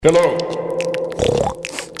Hello.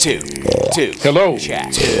 Two. Hello.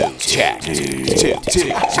 Chat. Two.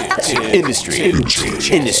 Industry.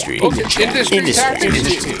 Industry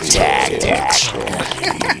Tactics.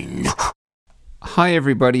 Hi,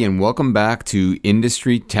 everybody, and welcome back to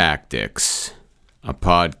Industry Tactics, a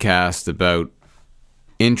podcast about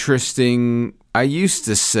interesting, I used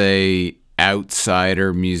to say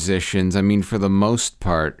outsider musicians. I mean, for the most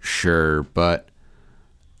part, sure, but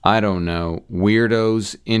I don't know.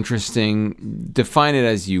 Weirdos, interesting, define it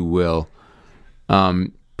as you will.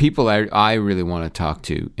 People I really want to talk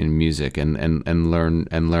to in music and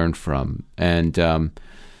learn from. And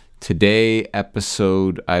today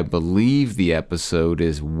episode, I believe the episode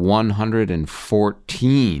is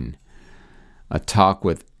 114. A talk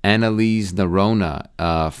with Annalise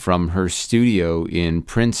Noronha from her studio in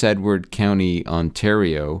Prince Edward County,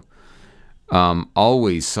 Ontario.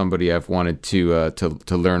 Always somebody I've wanted to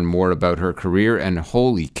learn more about her career, and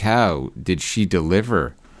holy cow, did she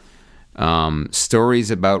deliver!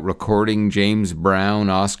 Stories about recording James Brown,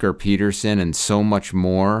 Oscar Peterson, and so much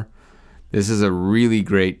more. This is a really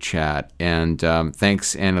great chat, and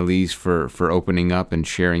thanks, Annalise, for opening up and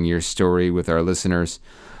sharing your story with our listeners.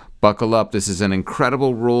 Buckle up, this is an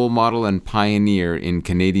incredible role model and pioneer in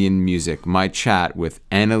Canadian music. My chat with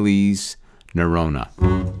Annalise Noronha.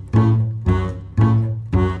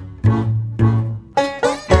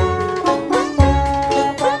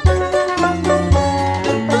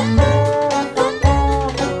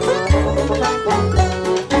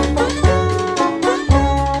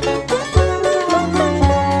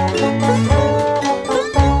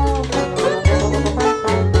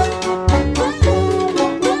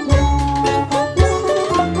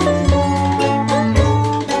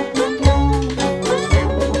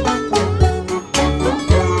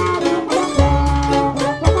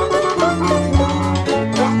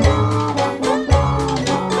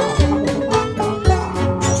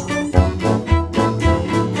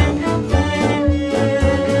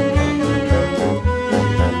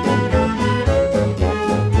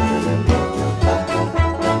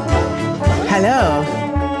 Hello.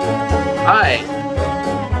 Hi.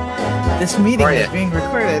 This meeting How are is ya? being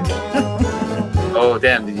recorded. Oh,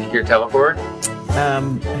 damn. Did you hear Teleboard?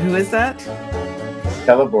 Who is that?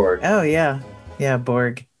 Teleboard. Oh, yeah. Yeah,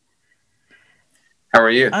 Borg. How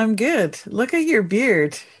are you? I'm good. Look at your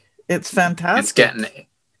beard. It's fantastic. It's getting...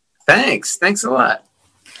 Thanks. Thanks a lot.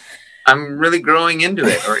 I'm really growing into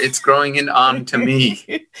it, or it's growing in onto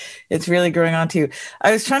me. It's really growing on to you.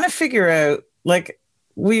 I was trying to figure out,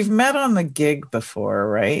 we've met on the gig before,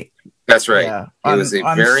 right? That's right. Yeah. It was a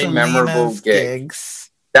very memorable Selena's gig. gigs.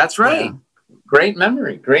 That's right. Yeah. Great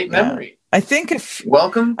memory. Great Yeah. memory. I think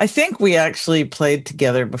Welcome. we actually played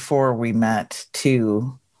together before we met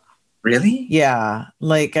too. Really? Yeah,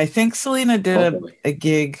 I think Selena did Totally. a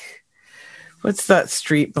gig. What's that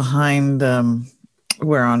street behind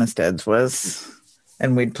where Honest Ed's was?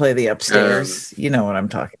 And we'd play the upstairs. You know what I'm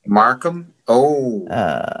talking Markham? Oh.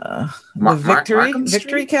 about. Mar- The Victory Markham Victory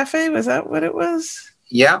Street? Cafe, was that what it was?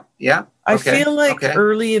 Yeah. I Okay, feel like okay.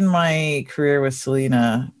 early in my career with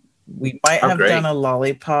Selena, we might Oh, have great. done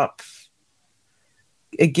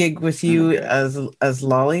a gig with you Okay. as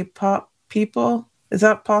Lollipop people. Is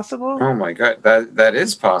that possible? Oh my God, that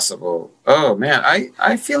is possible. Oh man,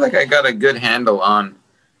 I feel like I got a good handle on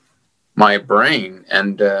my brain,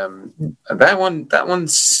 and that one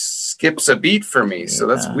skips a beat for me, so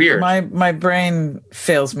that's Yeah. weird. My brain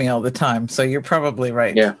fails me all the time, so you're probably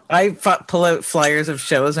right. Yeah. I pull out flyers of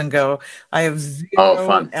shows and go, I have zero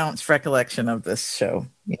fun. ounce recollection of this show.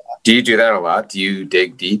 Yeah. Do you do that a lot? Do you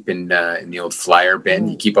dig deep in the old flyer bin?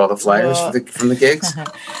 You keep all the flyers Well- from the gigs?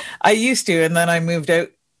 I used to, and then I moved out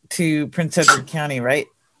to Prince Edward County, right?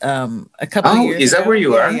 A couple of Oh, years is that ago. where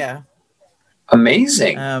you are? Yeah.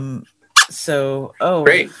 Amazing.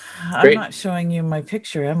 Great. I'm Great. not showing you my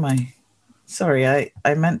picture, am I? Sorry, I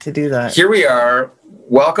meant to do that. Here we are.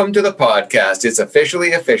 Welcome to the podcast. It's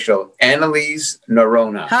officially official. Annalise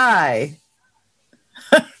Noronha. Hi.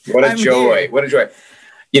 What a I'm joy. here. What a joy.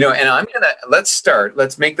 And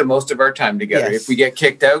let's make the most of our time together. Yes. If we get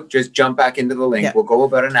kicked out, just jump back into the link. Yeah. We'll go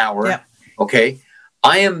about an hour. Yeah. Okay.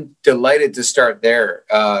 I am delighted to start there.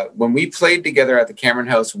 When we played together at the Cameron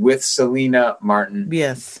House with Selena Martin,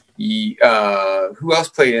 Yes. who else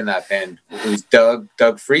played in that band? It was Doug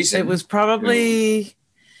Friesen. It was probably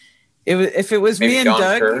if it was Maybe me and Don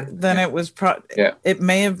Doug, Kerr. then Yeah. it was Yeah. it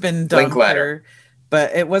may have been Don Linklater. Kerr,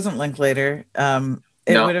 but it wasn't Linklater.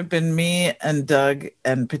 It No. would have been me and Doug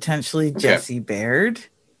and potentially Jesse Baird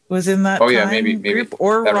was in that Oh yeah, time maybe group,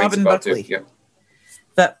 or that rings Robin a bell, too. Buckley. Yeah.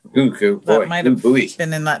 That Ooh, cool. that Boy, might ooh, have buoy.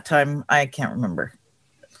 been in that time. I can't remember.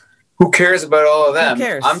 Who cares about all of them? Who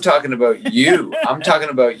cares? I'm talking about you. I'm talking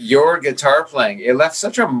about your guitar playing. It left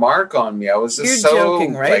such a mark on me. I was just You're so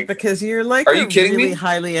joking, right? like, Because you're like are you kidding really me?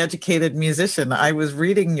 highly educated musician. I was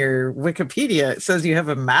reading your Wikipedia. It says you have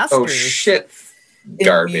a master's oh shit, in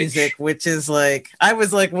garbage. music, which is like, I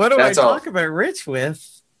was like, what do That's I all. talk about Rich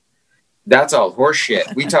with? That's all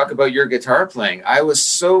horseshit. We talk about your guitar playing. I was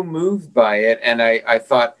so moved by it, and I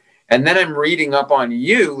thought, and then I'm reading up on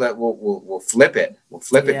you. That we'll flip it. We'll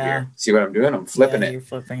flip it Yeah. here. See what I'm doing? I'm flipping Yeah, it. You're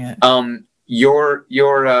flipping it. Your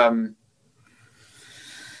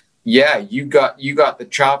you got the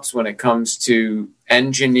chops when it comes to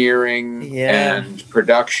engineering Yeah. and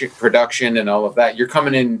production and all of that. You're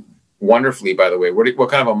coming in wonderfully, by the way. What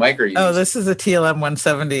kind of a mic are you Oh, using? this is a TLM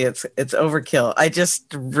 170. It's overkill.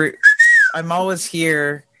 I'm always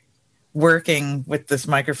here working with this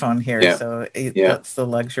microphone here, Yeah. so Yeah. that's the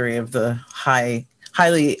luxury of the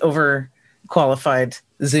highly overqualified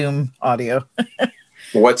Zoom audio.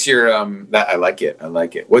 What's your that I like it.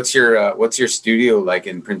 What's your studio like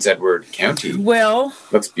in Prince Edward County? Well,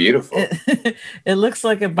 Looks beautiful. it looks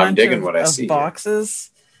like a bunch digging what I of see here. boxes.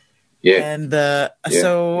 Yeah. And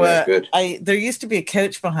so good. there used to be a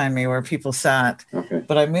couch behind me where people sat, Okay.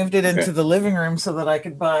 but I moved it into Okay. the living room so that I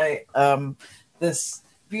could buy this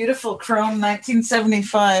beautiful chrome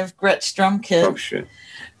 1975 Gretsch drum kit Oh shit.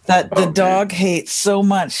 that Oh, the man. dog hates so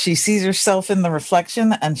much. She sees herself in the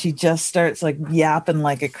reflection and she just starts like yapping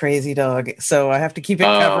like a crazy dog. So I have to keep it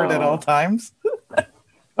covered at all times.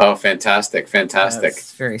 Oh, fantastic.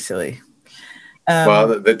 It's very silly.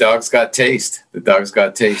 Well, the dog's got taste.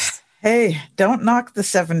 Hey, don't knock the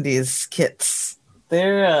 70s kits.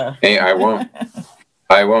 They're Hey, I won't.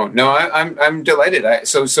 No, I'm delighted.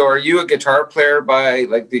 So are you a guitar player by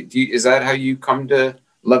like? Is that how you come to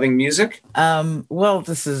loving music? well,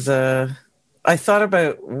 this is I thought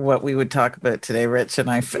about what we would talk about today, Rich, and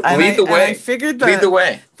I Lead the way. I figured Lead the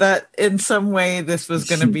way. that in some way this was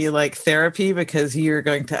going to be like therapy because you're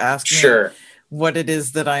going to ask me Sure. what it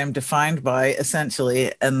is that I am defined by,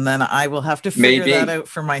 essentially, and then I will have to figure Maybe. that out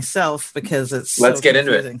for myself because it's Let's so get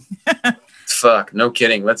into it. confusing. Fuck, no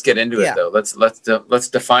kidding. Let's get into Yeah. it though. Let's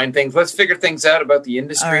define things. Let's figure things out about the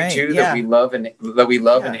industry All right, too yeah. that we love and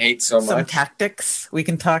Yeah. hate so Some much. tactics. We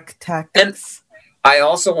can talk tactics. I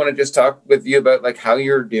also want to just talk with you about like how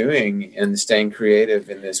you're doing and staying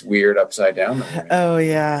creative in this weird upside down. That we're in. Oh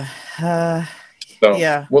yeah. So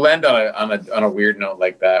yeah. we'll end on a weird note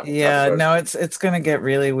like that. We'll Yeah, talk about- no, it's gonna get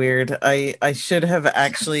really weird. I should have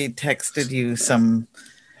actually texted you some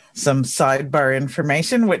sidebar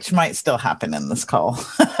information, which might still happen in this call,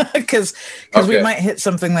 because we Okay. might hit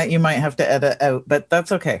something that you might have to edit out, but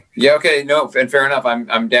that's okay. Yeah. Okay. No. And fair enough.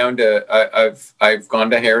 I'm down to. I've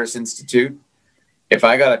gone to Harris Institute. If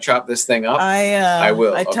I gotta chop this thing up, I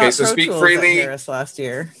will. I Okay, taught so Pro speak Tools freely. at Harris last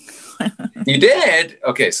year. you did.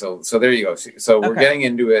 Okay. So there you go. So we're Okay. getting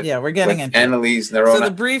into it. Yeah, we're getting with into it. Annalise So Nerona.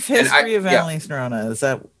 the brief And history of yeah. Annalise Nerona is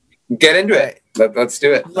that Get into Right. it. Let's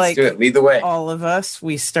do it. Let's Like, do it. Lead the way. all of us,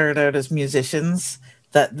 we start out as musicians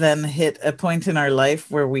that then hit a point in our life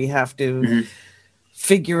where we have to Mhm.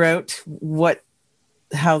 figure out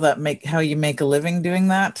how you make a living doing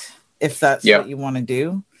that, if that's Yeah. what you want to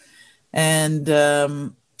do. And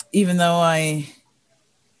even though I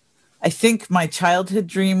think my childhood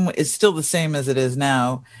dream is still the same as it is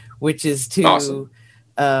now, which is to Awesome.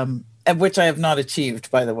 and which I have not achieved,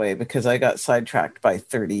 by the way, because I got sidetracked by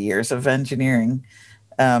 30 years of engineering.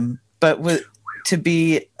 To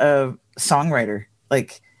be a songwriter,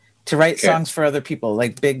 like to write Okay. songs for other people,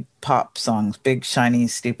 like big pop songs, big shiny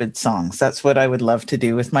stupid songs. That's what I would love to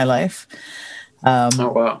do with my life. Oh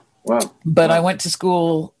wow. But Wow. I went to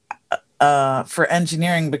school for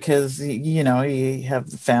engineering because you have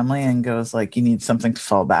the family and goes like, you need something to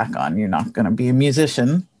fall back on. You're not going to be a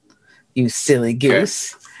musician, you silly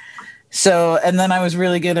goose. So, and then I was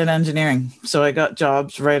really good at engineering, so I got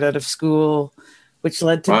jobs right out of school, which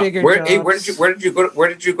led to Wow. bigger Where jobs. did you go? Where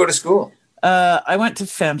did you go to school? I went to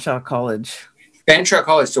Fanshawe College. Fanshawe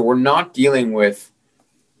College. So we're not dealing with.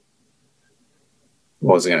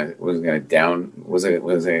 Was it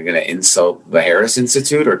gonna insult the Harris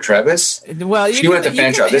Institute or Trevis? Well, She went to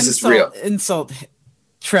Fanshawe. This is real. Insult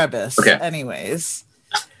Trebus, Okay. anyways.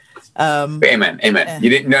 Amen. You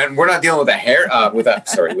didn't. No, we're not dealing with with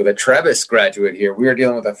a Trevis graduate here. We are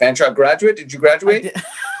dealing with a Fanshawe graduate. Did you graduate?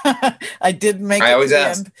 I did make I it always to the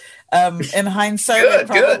ask. end. In hindsight, I Good.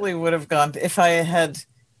 probably would have gone if I had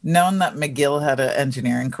known that McGill had an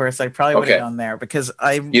engineering course. I probably would have Okay. gone there because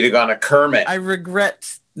You'd have gone to Kermit. I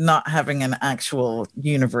regret not having an actual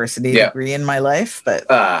university Yeah. degree in my life. But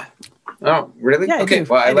Oh, really? Yeah, I Okay. do.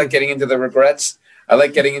 Well, I I like do. getting into the regrets. I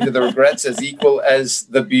like getting into the regrets as equal as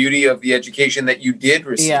the beauty of the education that you did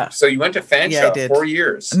receive. Yeah. So you went to Yeah, I Fanshawe did. 4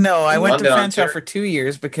 years. No, I in went to London, Fanshawe Ontario. for 2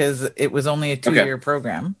 years because it was only a 2-year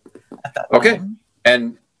program at that Okay. time.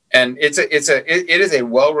 And it is a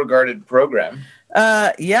well-regarded program.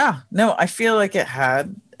 Yeah. No, I feel like it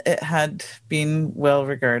had been well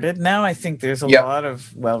regarded. Now I think there's a Yep. lot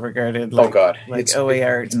of well regarded Oh God, like it's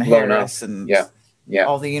OAR it's and blown up. Harris and Yeah.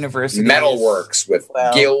 all the universities. Metalworks with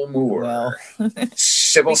Well, Gil Moore. Well,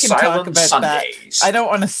 Civil we can talk Silence about Sundays. that. I don't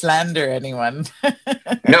want to slander anyone.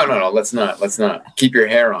 No. Let's not. Keep your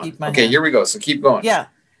hair on. Keep my Okay, hair. here we go. So keep going. Yeah.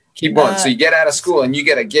 Keep going. So you get out of school and you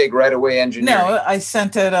get a gig right away engineering. No, I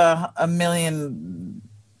sent out a million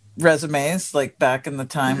resumes like back in the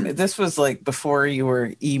time. Mhm. This was like before you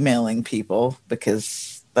were emailing people,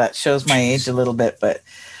 because that shows my age a little bit, but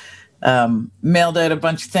mailed out a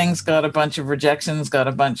bunch of things, got a bunch of rejections, got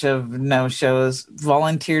a bunch of no shows,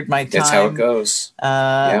 volunteered my time. That's how it goes.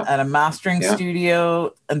 At a mastering Yeah.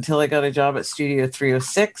 studio until I got a job at Studio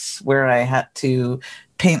 306, where I had to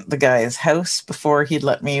paint the guy's house before he'd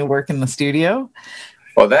let me work in the studio.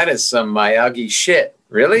 Well, that is some Miyagi shit.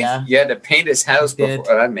 Really? Yeah. You had to paint his house I did.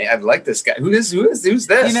 before. I like this guy. Who's this?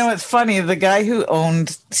 You know, it's funny. The guy who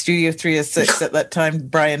owned Studio 306 at that time,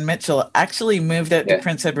 Brian Mitchell, actually moved out to Yeah.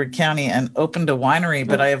 Prince Edward County and opened a winery,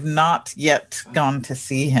 but I have not yet gone to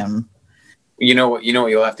see him. You know what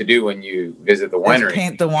you'll have to do when you visit the winery?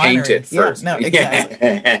 Paint the winery. Paint it Yeah, first. no,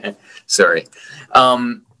 exactly. Sorry.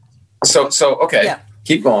 So okay. Yeah.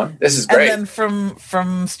 Keep going. This is great. And then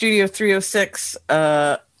from Studio 306,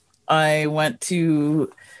 I went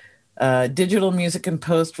to Digital Music and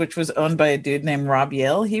Post, which was owned by a dude named Rob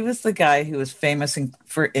Yale. He was the guy who was famous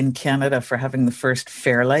in Canada for having the first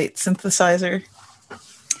Fairlight synthesizer.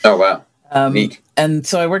 Oh wow. Neat. And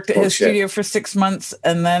so I worked at his shit. studio for 6 months,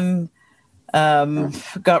 and then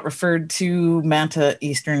got referred to Manta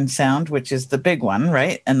Eastern Sound, which is the big one,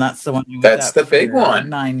 right? And that's the one. I was That's at the big for one.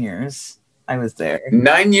 9 years. I was there.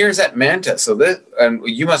 9 years at Manta. So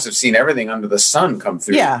you must have seen everything under the sun come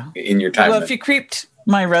through. Yeah. In your time. Well, then. if you creeped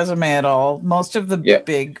my resume at all, most of the Yeah.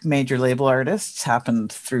 big major label artists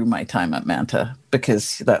happened through my time at Manta,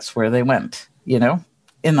 because that's where they went,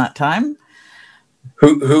 in that time.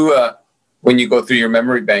 Who when you go through your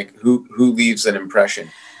memory bank, who leaves an impression?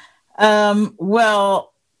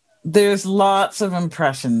 Well, there's lots of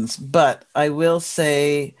impressions, but I will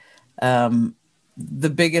say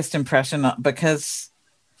the biggest impressions,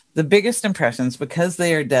 because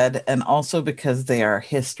they are dead and also because they are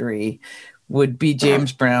history, would be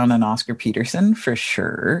James Brown and Oscar Peterson for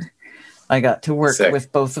sure. I got to work Sick.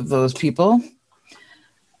 with both of those people.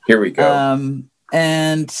 Here we go.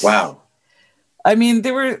 And Wow. I mean,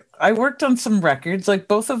 I worked on some records, like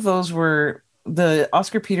both of those were, the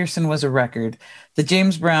Oscar Peterson was a record. The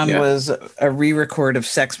James Brown Yeah. was a re-record of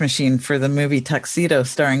Sex Machine for the movie Tuxedo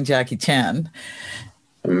starring Jackie Chan.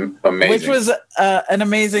 Amazing. Which was an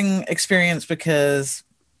amazing experience, because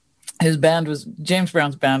his band was James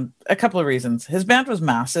Brown's band. A couple of reasons. His band was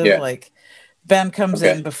massive. Yeah. Like, band comes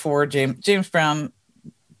Okay. in before James Brown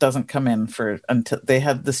doesn't come in until they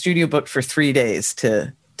had the studio booked for 3 days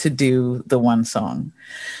to do the one song.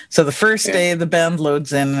 So the first Yeah. day the band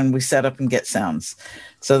loads in and we set up and get sounds.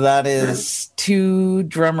 So that is 2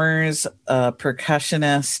 drummers, a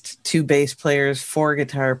percussionist, 2 bass players, 4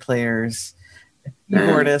 guitar players,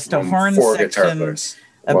 keyboardist, a horn 4 guitar section, players.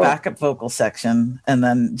 a Wow. backup vocal section, and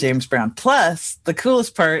then James Brown. Plus, the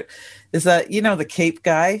coolest part is that, the Cape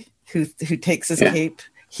guy who takes his Yeah. cape,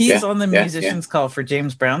 he's Yeah, on the yeah, musician's call for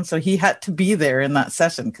James Brown, so he had to be there in that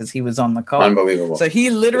session because he was on the call. Unbelievable. So he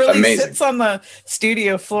literally Amazing. sits on the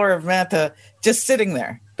studio floor of Manta, just sitting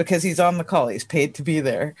there because he's on the call. He's paid to be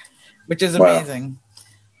there, which is Wow. amazing.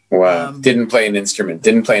 Wow. Didn't play an instrument.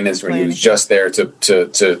 He was just there to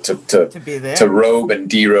be there. to robe and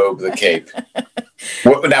derobe the cape.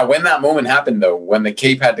 Now, when that moment happened, though, when the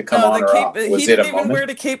cape had to come on the or cape, off, he was it didn't a even wear moment?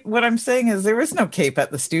 the cape. What I'm saying is there was no cape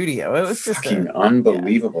at the studio. It was just Fucking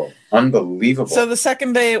unbelievable. Unbelievable. So the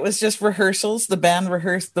second day it was just rehearsals. The band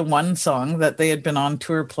rehearsed the one song that they had been on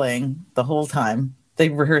tour playing the whole time. They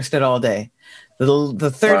rehearsed it all day.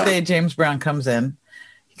 The third Wow. day James Brown comes in.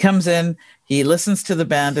 He comes in, he listens to the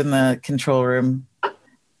band in the control room.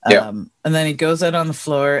 Yeah. And then he goes out on the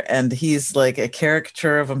floor and he's like a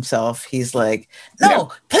caricature of himself. He's like, no, Yeah.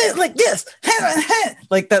 play it like this.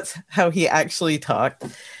 Like, that's how he actually talked.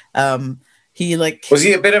 He like Was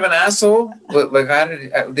he a bit of an asshole? Like, how did he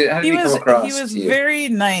come across? He was to you? very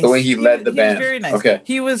nice. The way he led the He band. was very nice. Okay.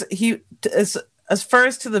 He was as far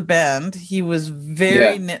as to the band, he was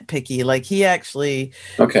very nitpicky. Like, he actually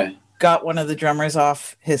Okay. got one of the drummers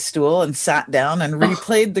off his stool and sat down and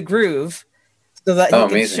replayed the groove so that he Oh,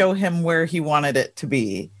 could amazing. show him where he wanted it to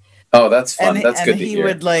be. Oh, that's fun. And, That's and good to he hear.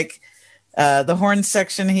 would like the horn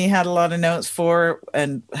section. He had a lot of notes for,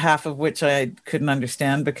 and half of which I couldn't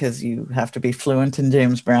understand because you have to be fluent in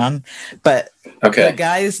James Brown. But Okay.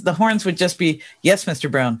 the horns would just be, yes, Mr.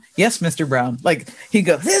 Brown. Yes, Mr. Brown. Like he'd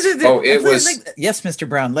go, Oh, it was- like, yes, Mr.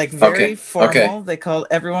 Brown. Like very Okay, formal. okay.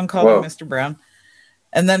 Everyone called Whoa. him Mr. Brown.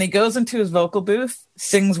 And then he goes into his vocal booth,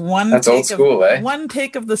 sings one That's take old school, eh? one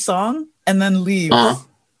take of the song, and then leaves. Uh-huh.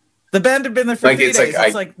 The band had been there for Like, 3 it's days. like,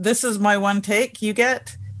 It's like, this is my one take. You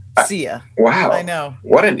get, see ya. Wow. I know.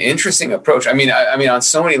 What an interesting approach. I mean, on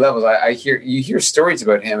so many levels, you hear stories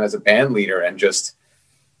about him as a band leader and just,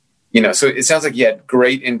 so it sounds like he had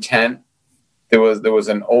great intent. There was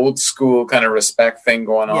an old school kind of respect thing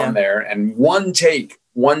going on there, and one take.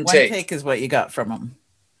 One take is what you got from him.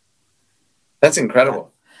 That's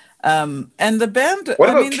incredible. And the band.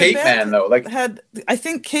 What about Cape Man though? Like, I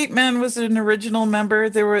think Cape Man was an original member.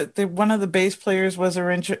 One of the bass players was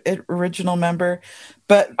original member,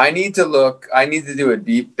 but I need to do a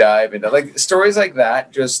deep dive into like stories like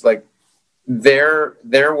that. Just like they're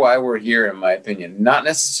why we're here, in my opinion. Not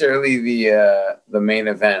necessarily the main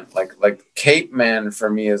event. Like Cape Man for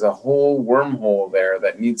me is a whole wormhole there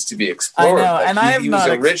that needs to be explored. I know, like and I have not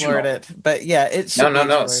explored it, but yeah, it's no.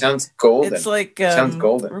 It sounds golden. It's like sounds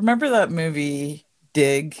golden. Remember that movie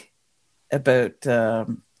Dig about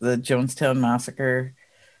the Jonestown Massacre,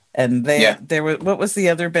 and there was, what was the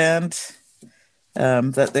other band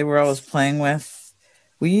that they were always playing with?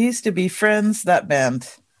 We Used to Be Friends. That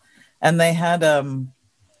band. And they had a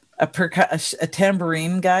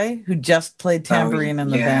tambourine guy who just played tambourine in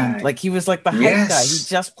the band. Like he was like the hype guy. He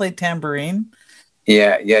just played tambourine.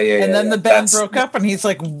 Yeah. And then the band broke up, and he's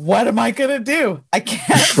like, "What am I gonna do? I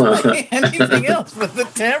can't play anything else but the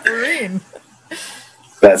tambourine."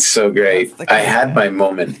 That's so great. I had my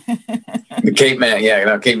moment. The Cape Man.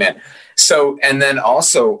 Yeah, Cape Man. So, and then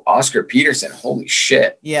also Oscar Peterson. Holy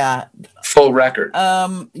shit. Yeah. Full record.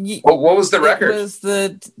 What was the record? It was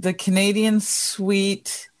the Canadian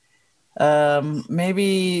Suite,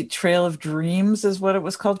 maybe Trail of Dreams is what it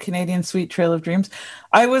was called. Canadian Suite Trail of Dreams.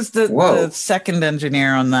 I was the second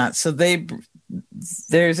engineer on that. So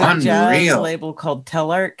there's a jazz label called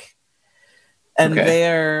Telarc, and they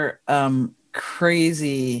are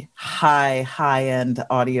crazy high-end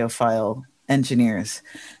audiophile engineers.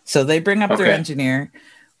 So they bring up their engineer.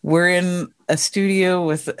 We're in a studio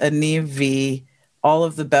with a Neve V, all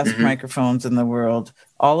of the best microphones in the world,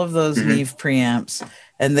 all of those Neve preamps,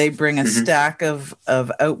 and they bring a stack of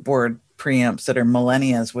outboard preamps that are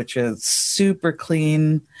Millennias, which is super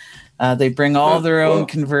clean. They bring all their own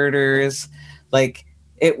converters. Like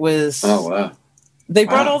it was. Oh wow! They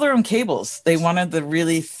brought all their own cables. They wanted the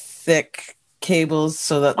really thick cables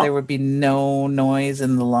so that there would be no noise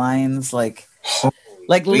in the lines. Like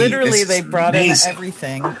literally, they brought in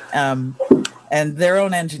everything. And their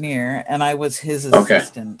own engineer, and I was his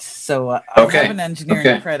assistant. So I have an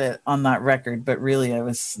engineering credit on that record, but really I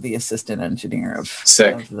was the assistant engineer of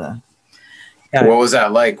the. Yeah. What was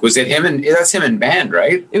that like? Was it him and that's him and band,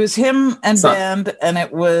 right? It was him and band, and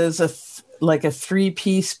it was a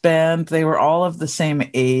 3-piece band. They were all of the same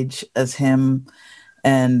age as him,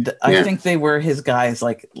 and I think they were his guys.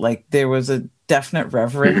 Like there was a definite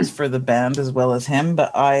reverence for the band as well as him,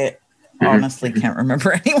 but I honestly can't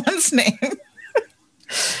remember anyone's name.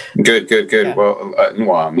 Good. Yeah. Well,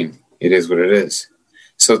 I mean, it is what it is.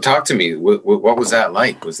 So talk to me. What was that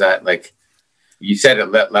like? Was that like, you said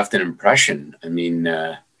it left an impression. I mean,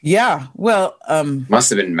 well, must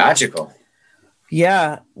have been magical.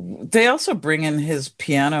 Yeah. They also bring in his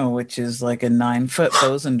piano, which is like a 9-foot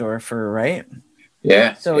Bosendorfer, right?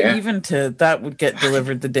 Yeah. So even that would get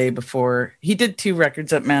delivered the day before. He did 2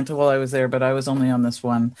 records at Manta while I was there, but I was only on this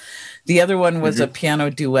one. The other one was a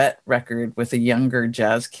piano duet record with a younger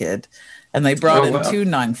jazz kid, and they brought in 2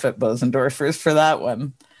 9-foot Bosendorfers for that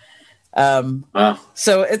one.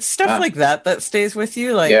 So it's stuff like that stays with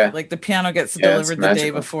you. Like the piano gets delivered the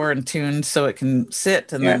day before and tuned so it can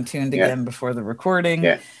sit, and then tuned again before the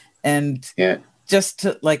recording. And just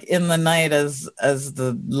to, like in the night as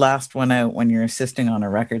the last one out, when you're assisting on a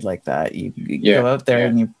record like that, you go out there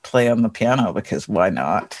and you play on the piano because why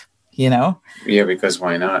not? Because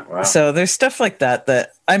why not? Wow. So there's stuff like that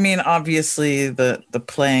I mean, obviously the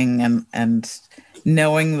playing and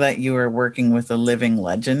knowing that you are working with a living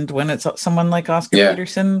legend when it's someone like Oscar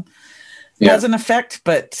Peterson has an effect.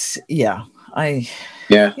 But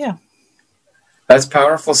that's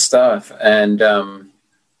powerful stuff. And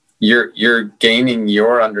you're gaining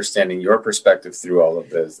your understanding, your perspective through all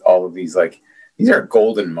of these these are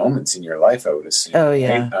golden moments in your life, I would assume. Oh,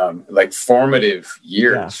 yeah. Right? Like formative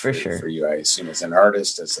years Yeah, for sure. for you, I assume, as an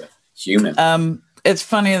artist, as a human. It's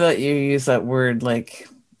funny that you use that word. Like,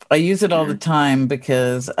 I use it all the time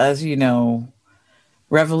because, as you know,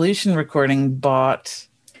 Revolution Recording bought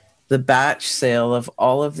the batch sale of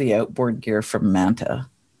all of the outboard gear from Manta.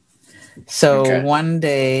 So one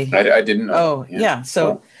day, I didn't know. Oh, yeah.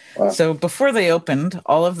 So, so before they opened,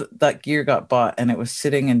 all of that gear got bought, and it was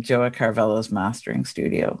sitting in Joa Carvello's mastering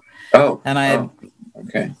studio. Oh, and I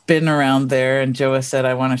had been around there, and Joa said,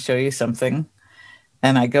 "I want to show you something."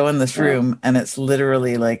 And I go in this room, and it's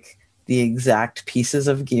literally like the exact pieces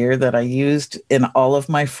of gear that I used in all of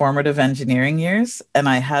my formative engineering years, and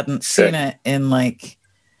I hadn't seen it in like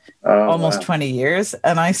almost 20 years.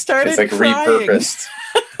 And I started like crying. Repurposed.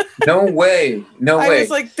 No way. I was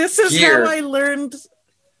like, this is gear. How I learned.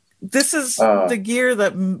 This is the gear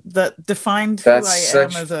that defined who I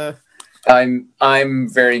am as a... I'm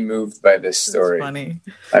very moved by this story. That's funny.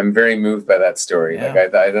 I'm very moved by that story. Yeah.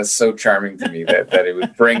 Like that's so charming to me that it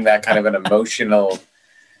would bring that kind of an emotional,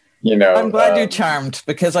 I'm glad you're charmed,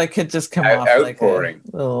 because I could just come off outpouring.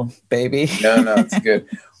 Like a little baby. No, it's good.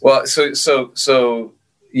 Well, so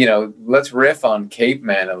let's riff on Cape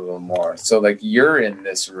Man a little more. So like you're in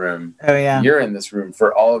this room. Oh yeah. You're in this room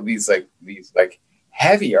for all of these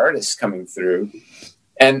heavy artists coming through.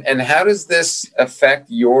 And how does this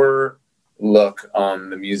affect your look on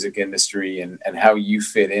the music industry and how you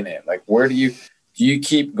fit in it? Like, where do you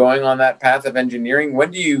keep going on that path of engineering?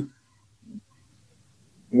 When do you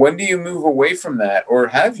move away from that, or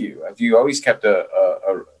have you always kept a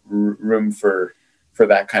room for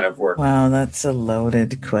that kind of work? Wow, that's a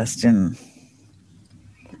loaded question.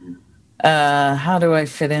 How do I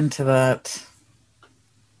fit into that?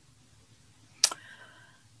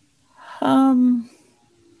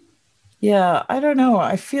 Yeah, I don't know.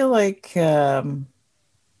 I feel like I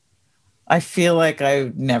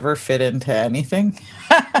never fit into anything.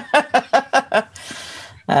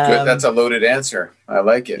 Good. That's a loaded answer. I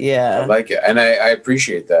like it. Yeah, I like it, and I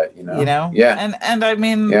appreciate that. Yeah, and I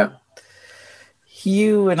mean, yeah.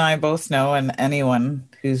 You and I both know, and anyone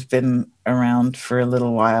who's been around for a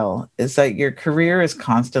little while, is that your career is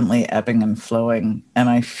constantly ebbing and flowing, and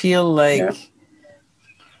I feel like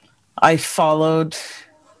I followed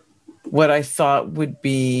what I thought would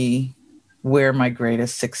be where my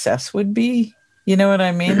greatest success would be. You know what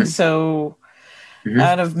I mean? Mm-hmm. So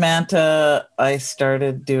out of Manta, I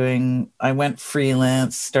went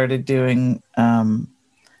freelance, started doing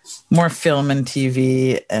more film and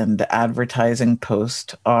TV and advertising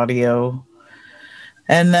post audio.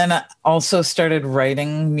 And then I also started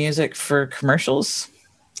writing music for commercials.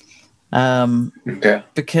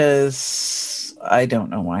 Because I don't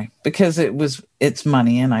know why. Because it's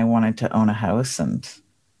money, and I wanted to own a house and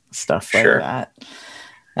stuff like that.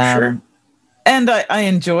 And I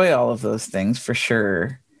enjoy all of those things for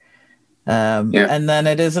sure. And then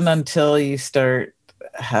it isn't until you start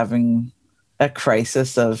having a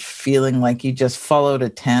crisis of feeling like you just followed a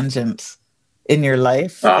tangent in your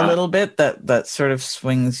life a little bit that sort of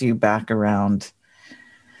swings you back around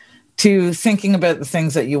to thinking about the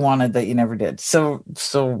things that you wanted that you never did. So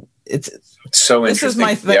it's so this is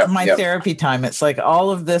my therapy time. It's like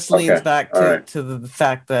all of this leads back to the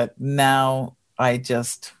fact that now I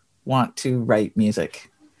just want to write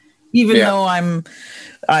music, even though I'm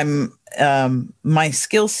my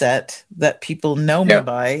skill set that people know me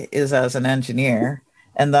by is as an engineer,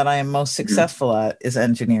 and that I am most successful at is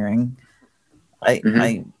engineering.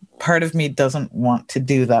 I part of me doesn't want to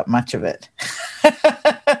do that much of it.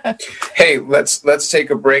 Hey, let's take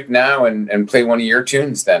a break now and play one of your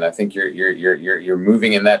tunes. Then I think you're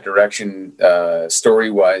moving in that direction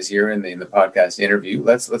story wise here in the podcast interview.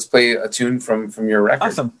 Let's play a tune from your record.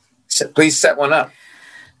 Awesome. Please set one up.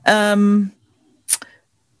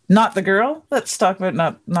 Not the Girl. Let's talk about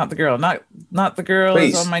not the Girl. Not the Girl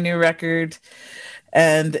Please. Is on my new record,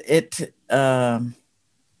 and it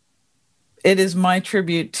is my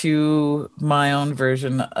tribute to my own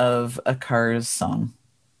version of a Cars song.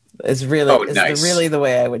 Is really the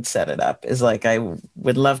way I would set it up. Is like I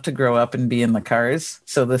would love to grow up and be in the Cars,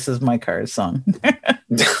 so this is my Cars song.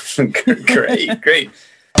 Great.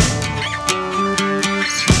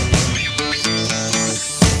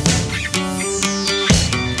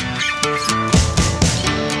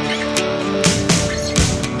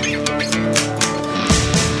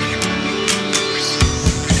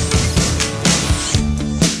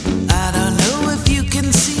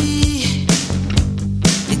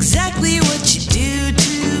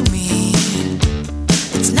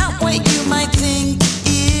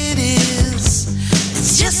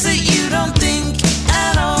 Just that you don't think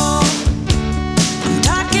at all.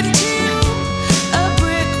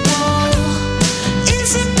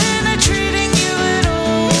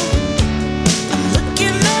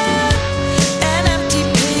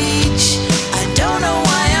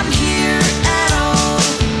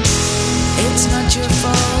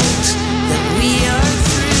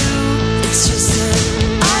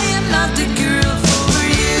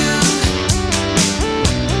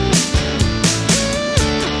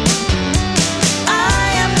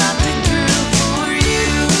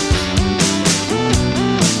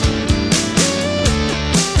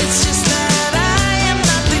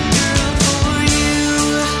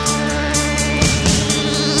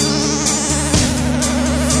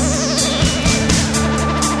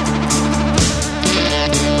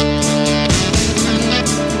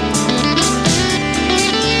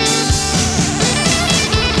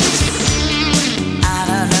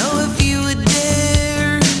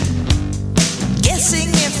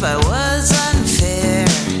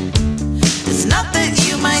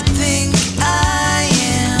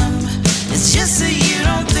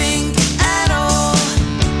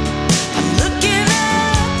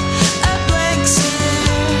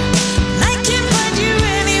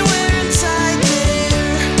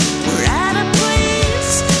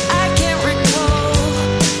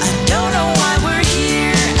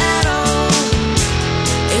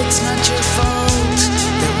 not your fault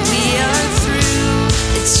that we are through.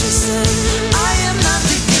 It's just that I am not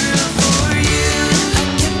the girl for you. I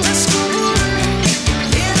kept the score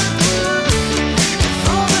in a book.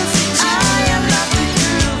 All the things I am not the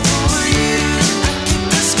girl for you. I kept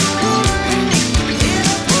the score in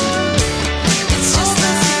a book. It's just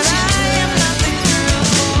that I am not the girl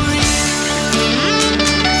for you.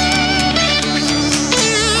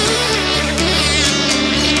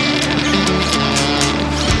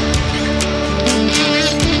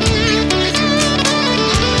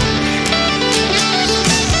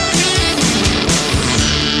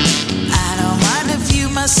 I don't mind if you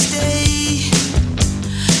must stay.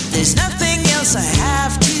 There's nothing else I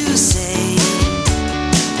have to say.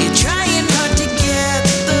 You're trying hard to get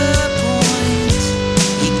the point.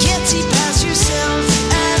 You can't see past yourself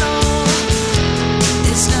at all.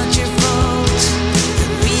 It's not your fault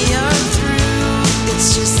that we are through.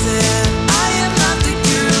 It's just that I am not the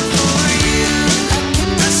girl for you. I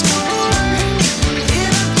kept the score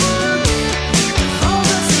in a book. All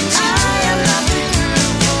the things I am not the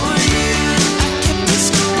girl for you. I kept the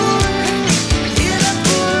score in a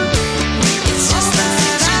book. It's just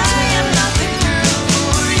that I am not the girl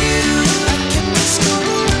for you. I kept the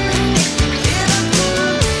score in a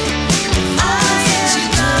book. I am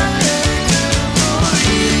not the girl for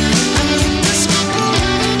you. I kept the score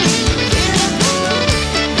in a book.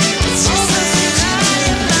 It's just that I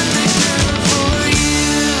am not the girl for you.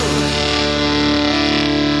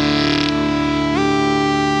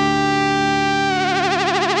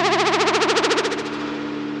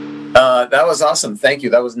 That was awesome. Thank you.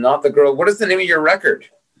 That was Not the Girl. What is the name of your record?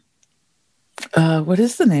 What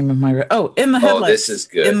is the name of my? In the Headlights. Oh, this is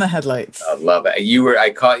good. In the Headlights. I love it. I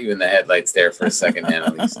caught you in the headlights there for a second,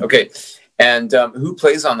 Annalise. Okay. And who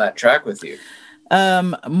plays on that track with you?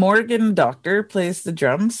 Morgan Doctor plays the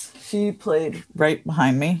drums. She played right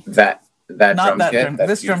behind me. That Not drum that kit? drum. That's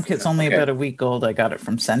This drum beautiful. kit's only Okay. about a week old. I got it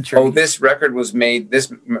from Century Oh, this record was made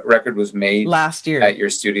last year. at your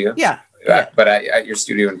studio? Yeah. Yeah. But at your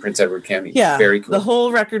studio in Prince Edward County. Yeah, Very cool. The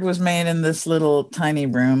whole record was made in this little tiny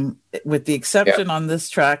room, with the exception on this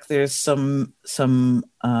track. There's some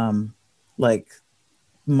like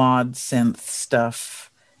mod synth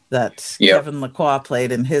stuff that Kevin Lacroix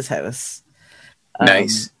played in his house.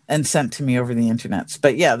 Nice. And sent to me over the internet.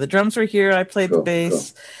 But yeah, the drums were here. I played the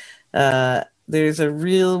bass. Cool. There's a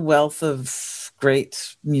real wealth of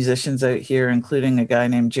great musicians out here, including a guy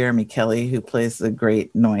named Jeremy Kelly who plays the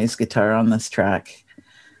great noise guitar on this track.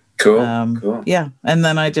 Cool. Cool. Yeah, and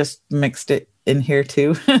then I just mixed it in here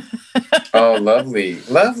too. Oh, lovely.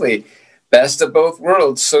 Best of both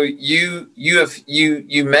worlds. So you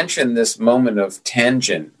mentioned this moment of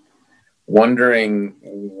tangent, wondering,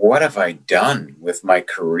 what have I done with my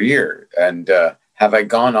career? And have I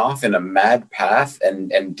gone off in a mad path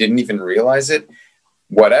and didn't even realize it?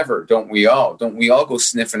 Whatever, don't we all go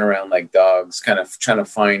sniffing around like dogs, kind of trying to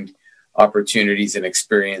find opportunities and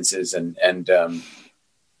experiences, and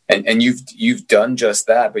you've done just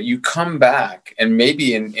that. But you come back, and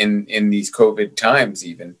maybe in these COVID times,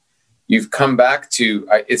 even you've come back to.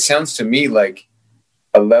 It sounds to me like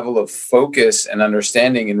a level of focus and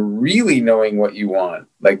understanding, and really knowing what you want.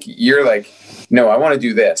 Like you're like, no, I want to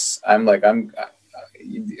do this. I don't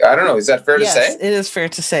know. Is that fair to say? Yes, it is fair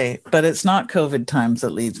to say, but it's not COVID times that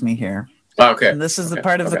leads me here. Okay. And this is the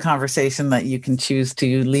part of the conversation that you can choose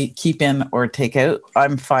to keep in or take out.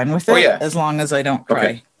 I'm fine with it as long as I don't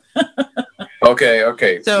cry.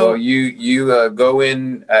 Okay. So, well, you go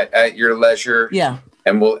in at your leisure. Yeah.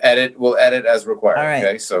 And we'll edit as required. All right.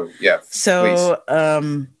 Okay. So yeah. So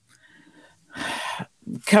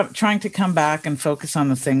trying to come back and focus on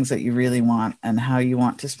the things that you really want and how you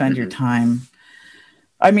want to spend your time.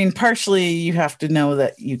 I mean, partially you have to know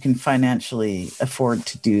that you can financially afford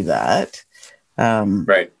to do that.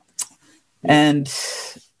 Right. And,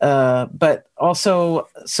 but also,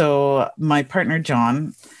 so my partner,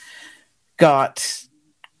 John, got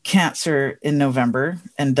cancer in November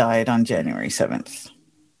and died on January 7th.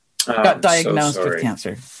 Got diagnosed with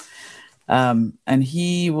cancer. And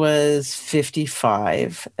he was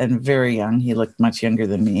 55 and very young. He looked much younger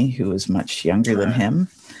than me, who was much younger than him.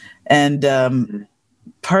 And,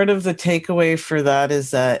 part of the takeaway for that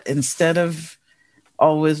is that instead of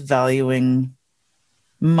always valuing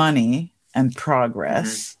money and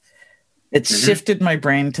progress, it's shifted my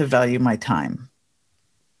brain to value my time.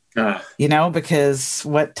 Because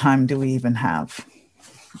what time do we even have?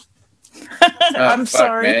 I'm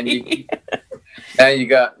sorry. Man. Now you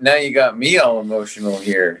got me all emotional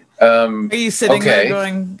here. Are you sitting there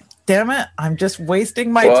going, damn it, I'm just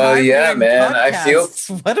wasting my time. Well, yeah, man.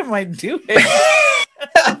 podcasts. What am I doing?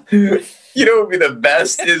 You know what would be the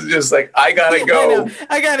best is just like, I gotta I go. know.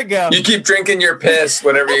 I gotta go. You keep drinking your piss,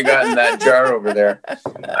 whatever you got in that jar over there.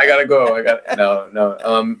 I gotta go.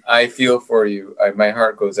 No. I feel for you. My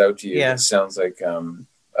heart goes out to you. Yeah. It sounds like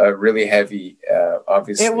a really heavy.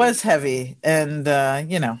 Obviously, It was heavy, and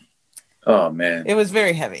Oh man, it was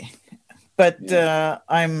very heavy. But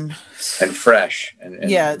I'm and fresh. And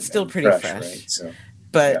yeah, it's still and pretty fresh. right? So,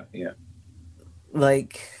 But yeah.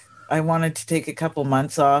 like, I wanted to take a couple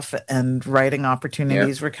months off, and writing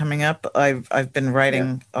opportunities were coming up. I've been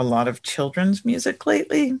writing a lot of children's music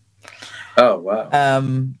lately. Oh wow.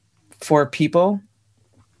 For people.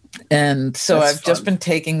 And so That's I've just fun. been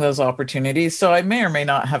taking those opportunities. So I may or may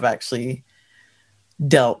not have actually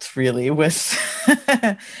dealt really with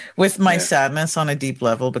with my sadness on a deep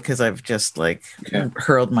level, because I've just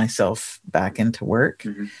hurled myself back into work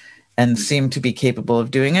and seem to be capable of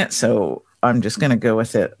doing it. So I'm just going to go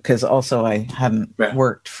with it, because also I hadn't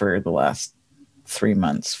worked for the last 4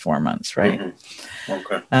 months, right?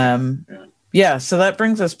 Okay. So that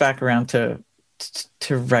brings us back around to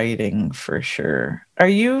writing for sure. Are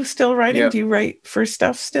you still writing? Do you write for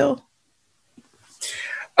stuff still?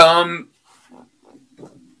 I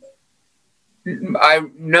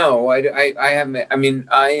haven't. I mean,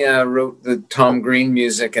 I wrote the Tom Green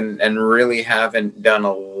music and really haven't done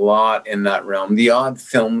a lot in that realm. The odd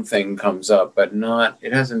film thing comes up, but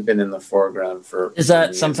it hasn't been in the foreground for. Is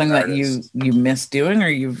that something that you miss doing, or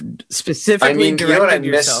you've specifically directed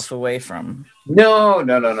yourself away from? No.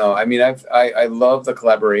 I mean, I love the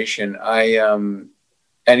collaboration.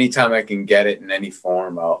 Anytime I can get it in any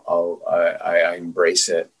form, I embrace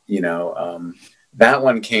it. That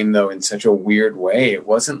one came though in such a weird way. It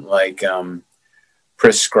wasn't like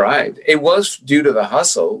prescribed. It was due to the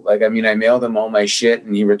hustle. Like, I mean, I mailed him all my shit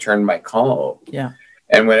and he returned my call. Yeah.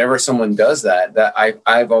 And whenever someone does that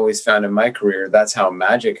I've always found in my career, that's how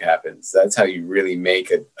magic happens. That's how you really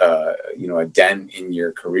make a dent in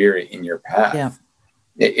your career, in your path. Yeah.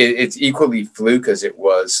 It's equally fluke as it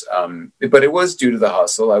was, but it was due to the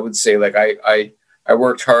hustle. I would say, like, I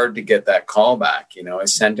worked hard to get that call back. I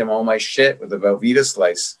sent him all my shit with a Velveeta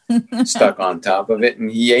slice stuck on top of it, and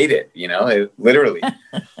he ate it. Literally.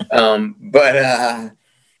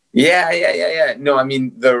 Yeah. No, I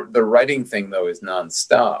mean, the writing thing though is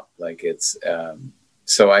nonstop. Like, it's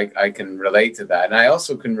so I can relate to that, and I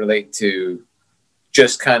also can relate to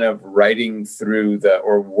just kind of writing through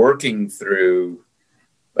working through.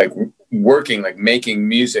 Like making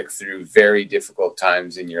music through very difficult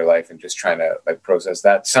times in your life and just trying to process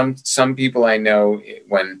that. Some people I know,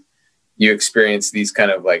 when you experience these kind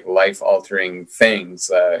of like life altering things,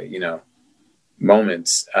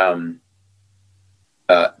 moments,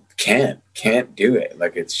 can't do it.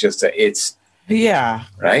 Like, it's just right.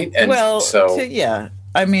 And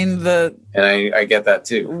I mean, and I get that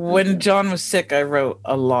too. When John was sick, I wrote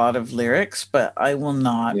a lot of lyrics, but I will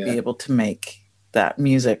not be able to make that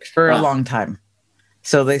music for a long time.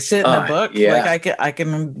 So they sit in a book. Like, I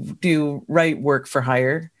can write work for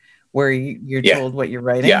hire, where you're told what you're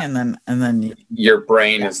writing, and then your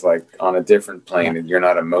brain is like on a different plane, and you're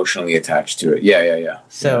not emotionally attached to it. Yeah.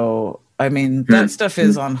 So I mean, that stuff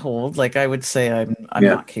is on hold. Like, I would say I'm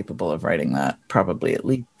not capable of writing that, probably at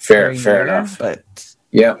least fair enough. But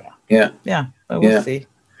we'll see.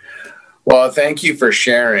 Well, thank you for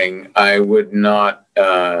sharing. I would not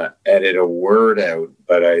edit a word out,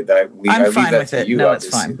 but I leave fine that with to it. you. No, it's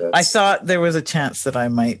fine. I thought there was a chance that I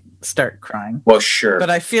might start crying. Well, sure.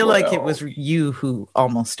 But I feel like it was you who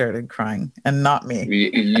almost started crying, and not me.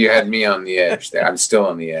 You had me on the edge there. I'm still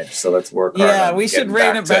on the edge, so let's work hard. Yeah, we should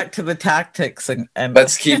rein it back to the tactics and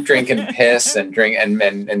let's keep drinking piss and drink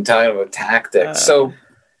and talking about tactics. So.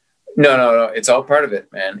 No. It's all part of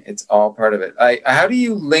it, man. It's all part of it. How do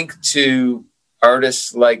you link to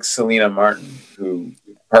artists like Selena Martin, who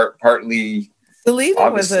partly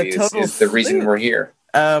Selena was a total is the reason we're here?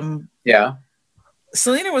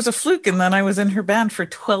 Selena was a fluke, and then I was in her band for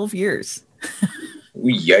 12 years.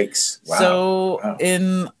 Yikes! Wow. So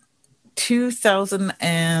in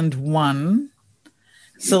 2001,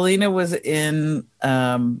 Selena was in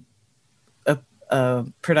a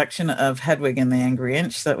production of Hedwig and the Angry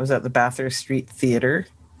Inch that was at the Bathurst Street Theatre.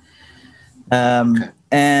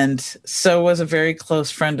 And so was a very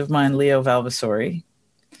close friend of mine, Leo Valvasori.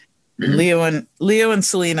 Leo and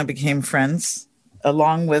Selena became friends,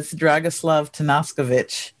 along with Dragoslav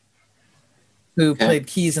Tanaskovich, who played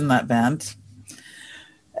keys in that band.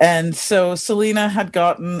 And so Selena had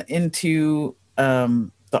gotten into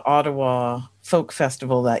the Ottawa Folk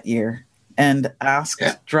Festival that year and asked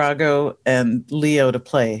Drago and Leo to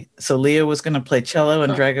play. So Leo was going to play cello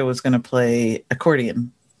and Drago was going to play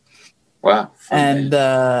accordion. Wow. And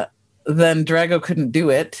then Drago couldn't do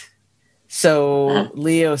it. So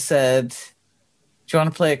Leo said, "Do you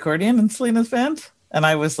want to play accordion in Selena's band?" And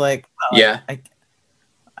I was like, well, Yeah.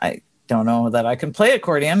 I don't know that I can play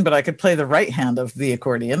accordion, but I could play the right hand of the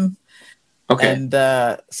accordion. Okay. And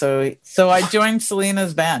so I joined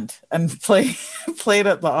Selena's band and played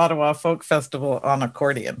at the Ottawa Folk Festival on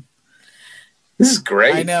accordion. This is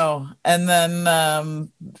great. I know. And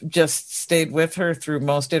then just stayed with her through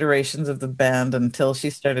most iterations of the band until she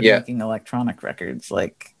started making electronic records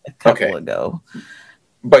like a couple ago.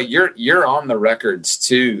 But you're on the records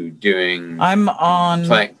too, doing. I'm on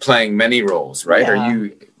playing many roles, right? Yeah. Are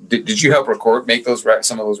you? Did you help make those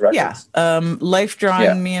some of those records? Yeah. Life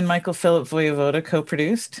Drawing, me and Michael Philip Voyevoda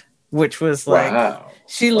co-produced, which was like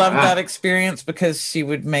she loved that experience because she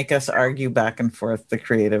would make us argue back and forth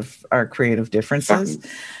our creative differences.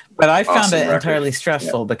 But I found it entirely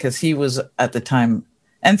stressful because he was at the time,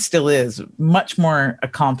 and still is, much more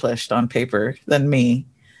accomplished on paper than me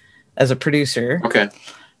as a producer. Okay.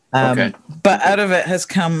 But out of it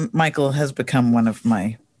Michael has become one of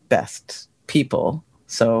my best people.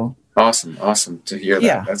 So awesome to hear that.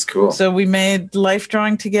 Yeah. That's cool. So we made Life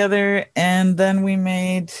Drawing together, and then we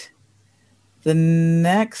made the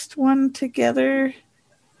next one together.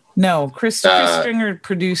 No, Chris Stringer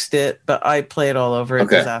produced it, but I played all over it.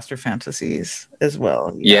 Disaster Fantasies as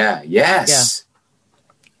well. Yes. Yeah.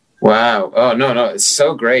 Wow. Oh no, it's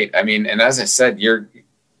so great. I mean, and as I said,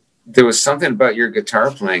 there was something about your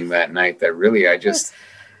guitar playing that night that really I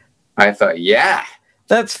thought,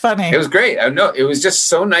 that's funny. It was great. I know it was just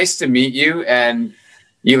so nice to meet you, and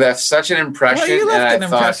you left such an impression. Well, you left an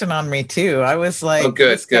impression on me too. I was like,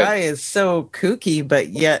 this guy is so kooky, but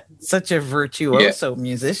yet such a virtuoso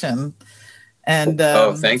musician. And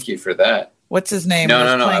thank you for that. What's his name?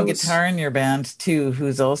 No, playing guitar in your band too,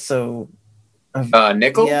 who's also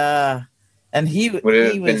Nickel. Yeah, and it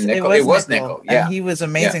was Nickel. Yeah, and he was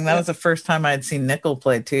amazing. That was the first time I'd seen Nickel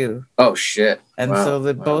play too. Oh shit! And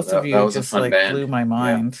so both of you just like blew my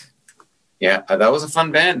mind. Yeah, that was a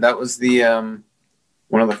fun band. That was the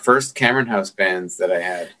one of the first Cameron House bands that I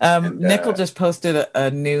had. Nickel just posted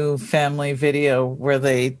a new family video where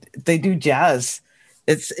they do jazz.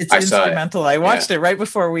 It's instrumental. I watched it right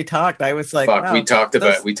before we talked. I was like, wow, we talked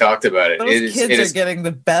about it. Those kids are getting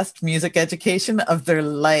the best music education of their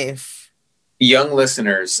life. Young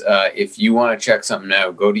listeners, if you want to check something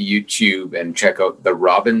out, go to YouTube and check out the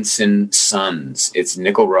Robinson Sons. It's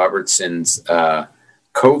Nickel Robertson's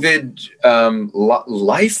COVID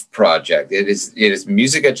life project. It is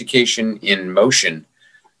music education in motion,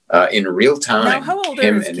 in real time. Now, how old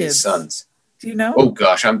him are his and kids? His sons. Do you know? Oh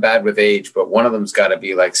gosh, I'm bad with age, but one of them's got to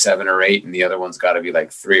be like 7 or 8, and the other one's got to be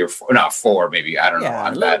like 3 or 4. Not 4, maybe. I don't know.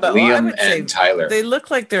 I'm bad. Liam and Tyler. They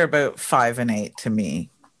look like they're about 5 and 8 to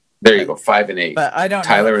me. There you go, 5 and 8. But I don't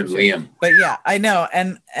Tyler know and Liam. But yeah, I know,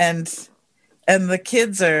 and the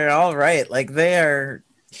kids are all right. Like they are.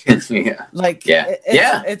 It's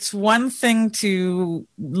one thing to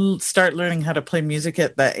start learning how to play music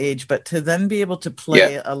at that age, but to then be able to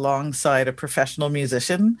play alongside a professional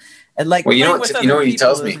musician and what he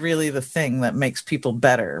tells me is really the thing that makes people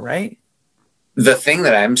better, right? The thing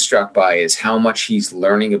that I'm struck by is how much he's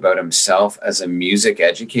learning about himself as a music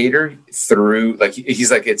educator through, he's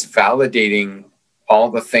like, it's validating all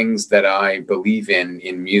the things that I believe in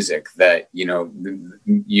music, that,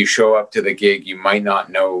 you show up to the gig, you might not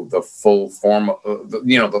know the full form,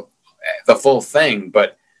 the full thing,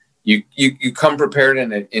 but you come prepared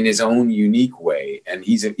in his own unique way. And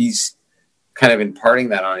he's kind of imparting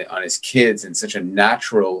that on his kids in such a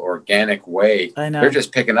natural, organic way. I know. They're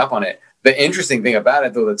just picking up on it. The interesting thing about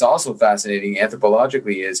it, though, that's also fascinating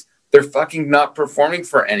anthropologically is they're fucking not performing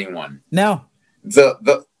for anyone. No.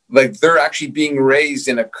 They're actually being raised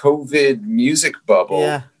in a COVID music bubble.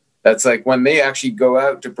 Yeah. That's like when they actually go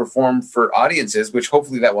out to perform for audiences, which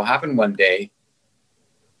hopefully that will happen one day.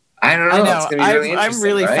 I don't know. I know. It's gonna be really interesting, I'm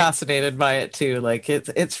really right? fascinated by it too. Like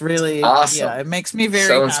it's really awesome. Yeah, it makes me very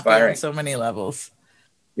so happy inspiring on so many levels.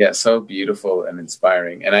 Yeah, so beautiful and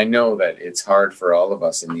inspiring. And I know that it's hard for all of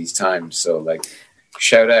us in these times. So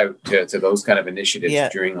shout out to those kind of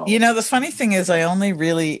initiatives during all this. The funny thing is I only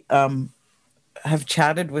really have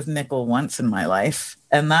chatted with Nickel once in my life,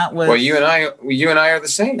 and that was you and I are the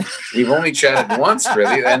same. We've only chatted once,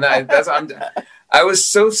 really, and I've been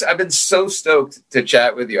so stoked to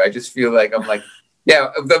chat with you. I just feel like I'm like,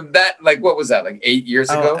 what was that, like 8 years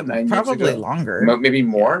ago, 9 years ago? Probably longer, maybe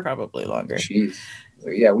more. Yeah, probably longer. Jeez.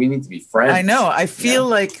 Yeah, we need to be friends. I know. I feel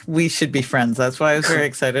like we should be friends. That's why I was very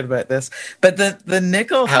excited about this. But the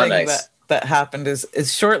Nickel thing that happened is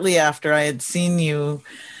shortly after I had seen you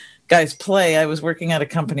guys play. I was working at a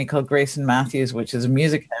company called Grayson Matthews, which is a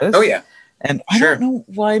music house. Oh yeah, And I Sure. don't know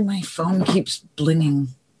why my phone keeps blinging.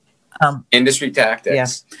 industry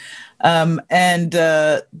tactics. And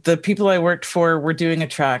the people I worked for were doing a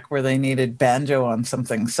track where they needed banjo on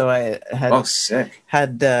something. So I Oh, sick.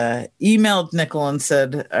 had emailed Nickel and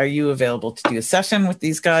said, "Are you available to do a session with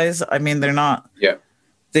these guys?" I mean, they're not Yeah,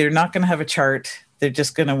 going to have a chart. They're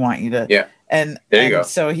just going to want you to. yeah. And There you go.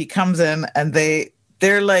 So he comes in, and they're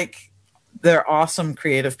awesome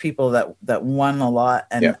creative people that won a lot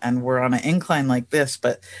and were on an incline like this,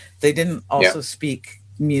 but they didn't also speak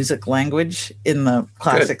music language in the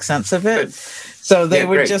classic sense of it. Good. So they Yeah,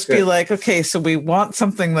 would great, just be good. like, okay, so we want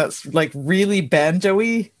something that's like really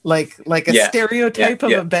banjo-y, like a Yeah, stereotype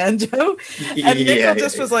of yeah. a banjo. And Nickel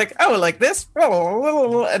just was like, oh, like this,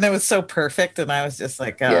 and it was so perfect. And I was just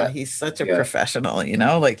like, oh, Yeah, he's such a yeah. professional, you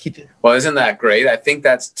know, like he did. Well, isn't that great? I think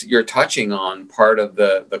you're touching on part of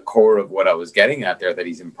the core of what I was getting at there, that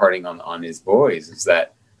he's imparting on his boys, is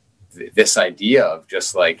that this idea of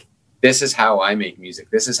just like, this is how I make music.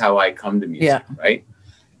 This is how I come to music, Yeah. right?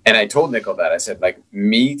 And I told Nickel that. I said, like,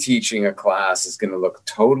 me teaching a class is going to look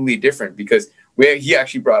totally different, because he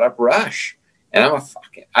actually brought up Rush, and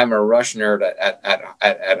I'm a Rush nerd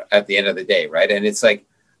at the end of the day, right? And it's like,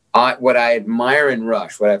 what I admire in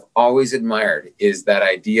Rush, what I've always admired, is that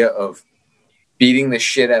idea of beating the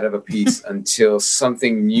shit out of a piece until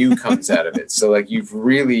something new comes out of it. So like, you've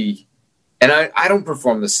really, and I don't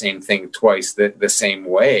perform the same thing twice the same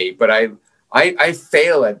way, but I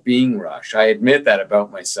fail at being Rush. I admit that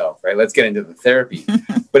about myself, right? Let's get into the therapy.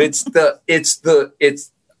 But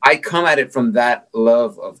I come at it from that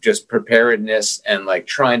love of just preparedness and like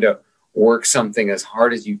trying to work something as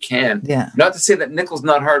hard as you can. Yeah. Not to say that Nickel's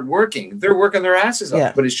not hardworking. They're working their asses off,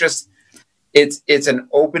 Yeah. but it's just, it's an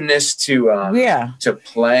openness to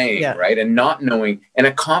playing, Yeah. right? And not knowing, and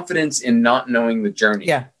a confidence in not knowing the journey,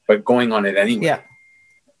 Yeah. but going on it anyway. Yeah.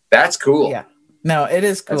 That's cool. Yeah. No, it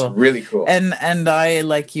is cool. That's really cool. And I,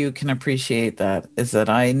 like you, can appreciate that, is that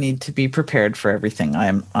I need to be prepared for everything. I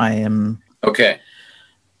am Okay.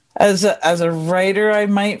 as a writer, I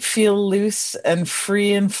might feel loose and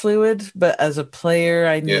free and fluid, but as a player,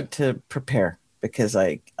 I need to prepare, because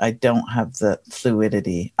I don't have the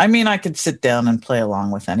fluidity. I mean, I could sit down and play along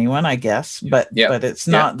with anyone, I guess, but it's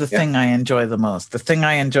not the thing I enjoy the most. The thing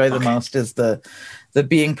I enjoy the most is the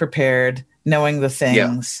being prepared, knowing the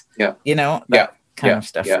things, you know, that kind of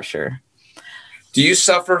stuff for sure. Do you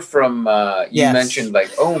suffer from, you Yes. mentioned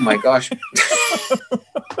like, oh my gosh.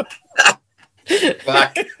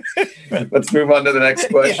 Fuck. Let's move on to the next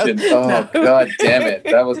question. Oh, God damn it.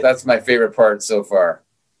 That's my favorite part so far.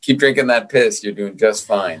 Keep drinking that piss. You're doing just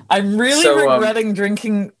fine. I'm really So, regretting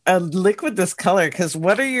drinking a liquid this color, because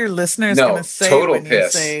what are your listeners No, going to say total when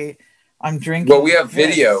piss. you say I'm drinking? Well, we have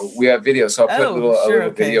piss? video. So I'll put a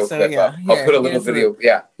little video clip up. I'll put a little video.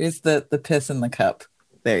 Here's the piss in the cup.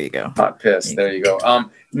 There you go. Hot piss. There you go.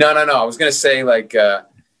 No. I was gonna say, like,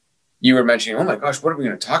 you were mentioning, oh my gosh, what are we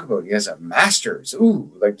gonna talk about? He has a master's.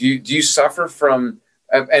 Ooh, like, do you suffer from,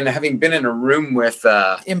 and having been in a room with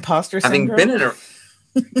Imposter having syndrome. been in a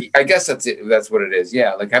I guess that's it. That's what it is.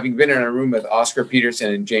 Yeah, like having been in a room with Oscar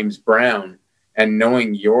Peterson and James Brown, and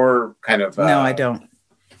knowing your kind of No, I don't.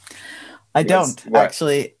 I don't what?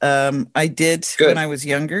 actually. I did when I was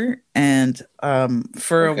younger, and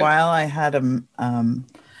for a while I had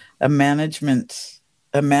a manager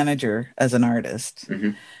as an artist,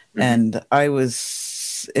 and I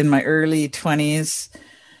was in my early 20s,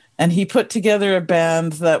 and he put together a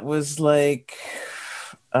band that was like,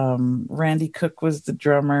 Randy Cook was the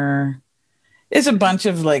drummer. It's a bunch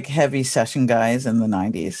of like heavy session guys in the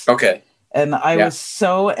 90s. Okay. And I was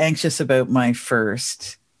so anxious about my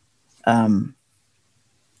first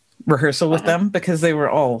rehearsal with them, because they were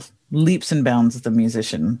all leaps and bounds of the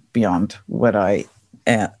musician beyond what I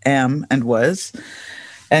am and was.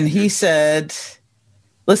 And he said,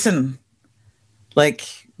 listen, like,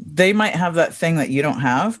 they might have that thing that you don't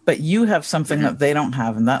have, but you have something that they don't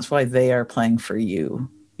have, and that's why they are playing for you.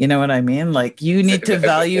 You know what I mean? Like, you need to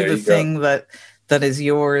value the thing that is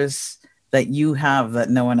yours, that you have, that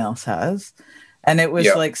no one else has. And it was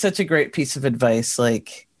like such a great piece of advice.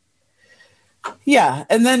 Like, yeah.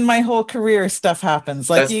 And then my whole career stuff happens.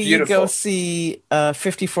 Like, you go see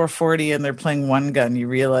 5440 and they're playing One Gun. You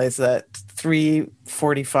realize that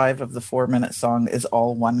 3:45 of the 4-minute song is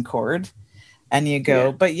all one chord. And you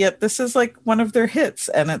go, but yet this is like one of their hits,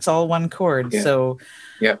 and it's all one chord. Yeah. So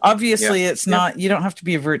obviously it's not, you don't have to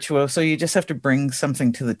be a virtuoso. You just have to bring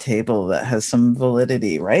something to the table that has some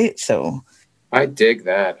validity, right? So I dig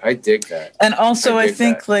that. And also I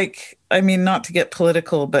think, like, I mean, not to get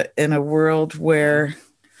political, but in a world where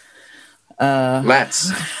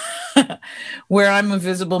Let's. Where I'm a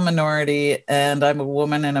visible minority and I'm a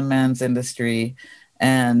woman in a man's industry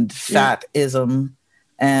and fatism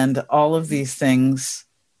and all of these things,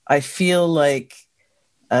 I feel like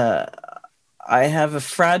I have a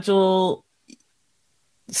fragile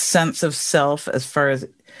sense of self as far as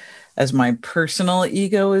my personal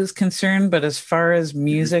ego is concerned. But as far as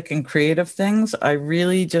music and creative things, I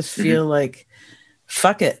really just feel like,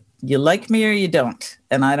 fuck it. You like me or you don't,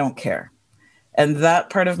 and I don't care. And that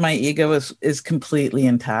part of my ego is completely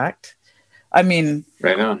intact. I mean,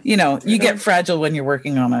 right on. You know, you get fragile when you're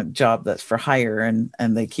working on a job that's for hire and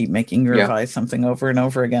they keep making you revise something over and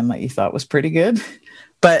over again that you thought was pretty good.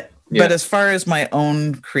 But as far as my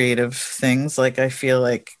own creative things, like I feel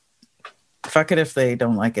like, fuck it if they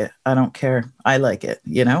don't like it. I don't care. I like it,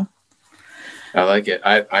 you know? I like it.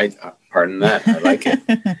 I pardon that. I like it.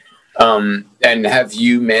 And have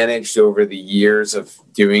you managed over the years of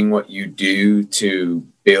doing what you do to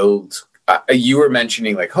build? You were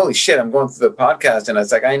mentioning like, holy shit, I'm going through the podcast, and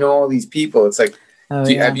it's like I know all these people. It's like,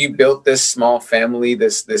 have you built this small family,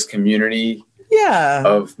 this community?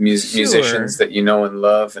 Of musicians that you know and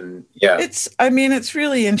love, and it's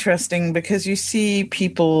really interesting because you see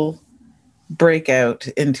people break out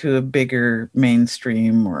into a bigger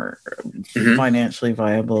mainstream or financially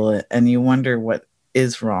viable, and you wonder what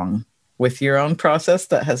is wrong with your own process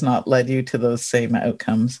that has not led you to those same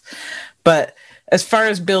outcomes. But as far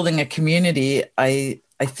as building a community, I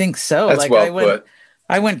think so. That's like put.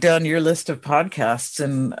 I went down your list of podcasts,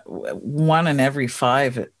 and 1 in every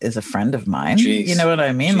 5 is a friend of mine. Jeez. You know what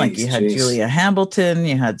I mean? Like you had Julia Hamilton,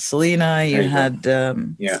 you had Selena, you had oh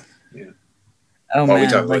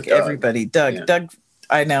man, like Doug. Everybody. Doug.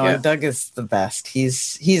 I know, and Doug is the best.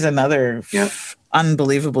 He's another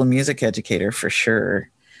unbelievable music educator for sure.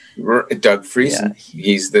 Doug Friesen.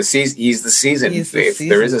 He's the season. If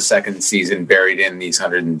there is a second season buried in these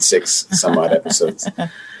 106 some odd episodes.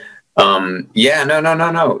 No.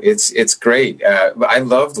 It's great. I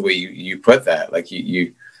love the way you put that. Like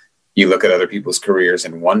you look at other people's careers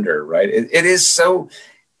and wonder, right? It is so.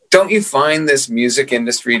 Don't you find this music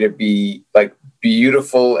industry to be like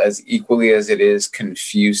beautiful as equally as it is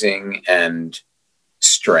confusing and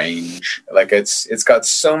strange? Like it's got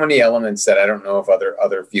so many elements that I don't know if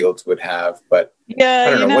other fields would have. But I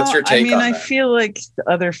don't know. What's your take on that? I feel like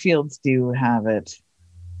other fields do have it.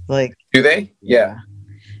 Like, do they? Yeah.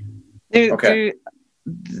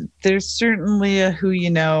 There's certainly a who you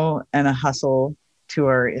know and a hustle to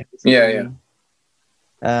our industry.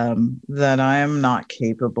 That I am not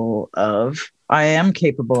capable of. I am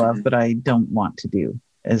capable of, but I don't want to do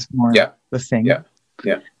is more the thing.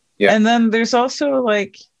 Yeah. And then there's also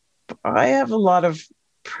like, I have a lot of,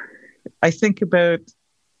 I think about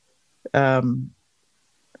that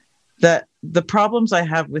the problems I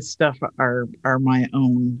have with stuff are my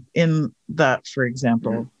own, in that, for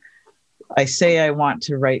example, I say I want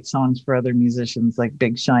to write songs for other musicians, like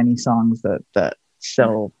big shiny songs that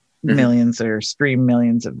sell millions or stream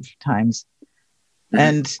millions of times.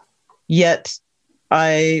 And yet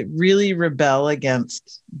I really rebel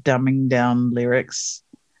against dumbing down lyrics.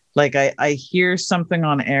 Like I hear something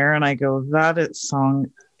on air and I go, that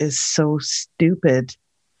song is so stupid.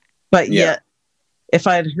 But yet if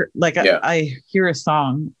I'd heard, like I hear a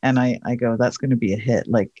song and I go, that's going to be a hit.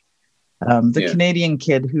 Like the Canadian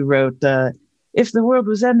kid who wrote, If the World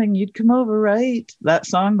Was Ending, You'd Come Over, Right? That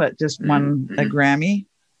song that just won a Grammy.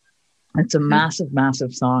 It's a massive,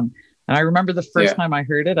 massive song. And I remember the first time I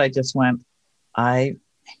heard it, I just went, I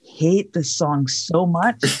hate this song so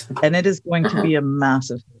much. And it is going to be a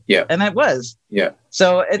massive hit. Yeah. And it was. Yeah.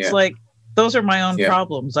 So it's like, those are my own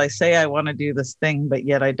problems. I say I want to do this thing, but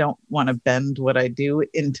yet I don't want to bend what I do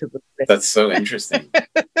into the thing. That's so interesting.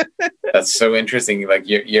 That's so interesting. Like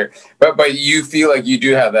but you feel like you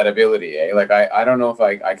do have that ability, eh? Like I don't know if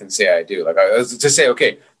I can say I do. Like I was to say,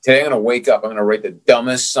 okay, today I'm gonna wake up, I'm gonna write the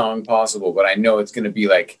dumbest song possible, but I know it's gonna be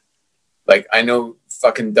like I know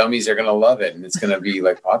fucking dummies are gonna love it and it's gonna be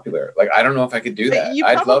like popular. Like I don't know if I could do that. You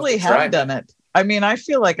probably have done it. I mean, I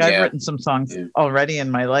feel like I've written some songs already in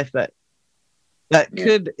my life that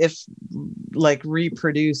could, if like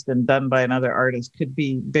reproduced and done by another artist, could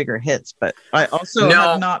be bigger hits. But I also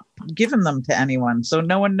have not given them to anyone, so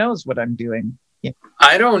no one knows what I'm doing. Yeah.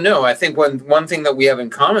 I don't know. I think one thing that we have in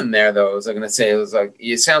common there, though, is I'm going to say is like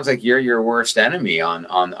it sounds like you're your worst enemy on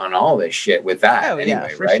all this shit with that anyway, right?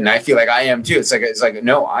 Sure. And I feel like I am too. It's like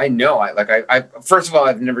no, I know. I first of all,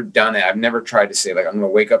 I've never done it. I've never tried to say like I'm going to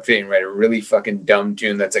wake up today and write a really fucking dumb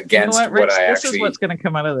tune that's against Rich, what I actually. This is what's going to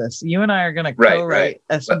come out of this. You and I are going to co-write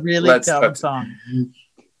a really dumb song.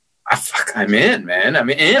 I'm in, man. I'm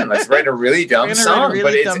in. Let's write a really dumb song.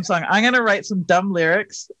 Dumb song. I'm gonna write some dumb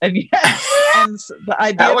lyrics, and and the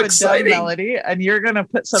idea How of a exciting. dumb melody, and you're gonna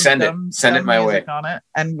put some Send dumb it my music way. on it,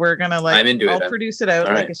 and we're gonna I'm into I'll it. produce it out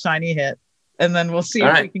All like right. a shiny hit, and then we'll see All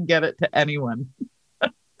if right. we can get it to anyone.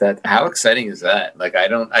 How exciting is that? Like,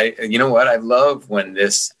 you know what? I love when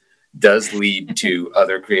this does lead to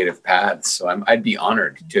other creative paths. So I'd be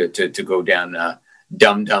honored to go down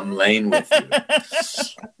dumb lane with you.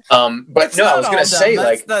 But It's no, I not was all going to dumb.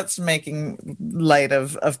 say that's making light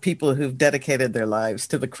of people who've dedicated their lives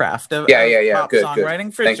to the craft of yeah. pop Good.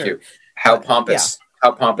 songwriting. For Thank sure. you. How pompous.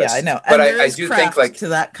 How pompous. Yeah, I know. But And I do think like to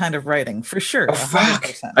that kind of writing for sure. oh, fuck.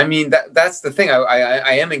 100%. I mean, that's the thing.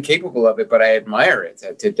 I am incapable of it, but I admire it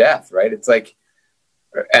to death. Right? It's like,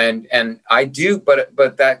 and I do, but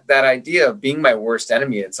that idea of being my worst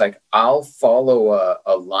enemy, it's like I'll follow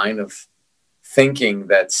a line of thinking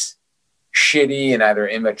that's shitty and either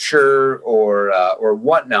immature or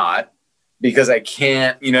whatnot because I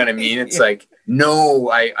can't. You know what I mean? It's like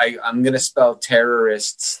no, I'm gonna spell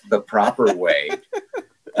terrorists the proper way.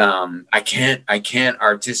 I can't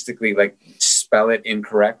artistically like spell it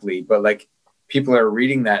incorrectly, but like people are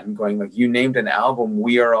reading that and going like, you named an album,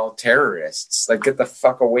 We Are All Terrorists. Like, get the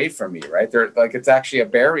fuck away from me, right? They're like, it's actually a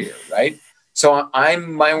barrier, right? So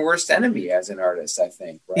I'm my worst enemy as an artist, I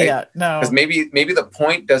think, right? Yeah, no. Because maybe the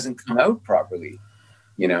point doesn't come out properly,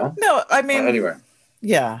 you know? No, I mean, anyway.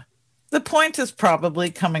 Yeah. The point is probably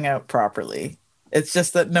coming out properly. It's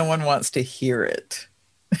just that no one wants to hear it.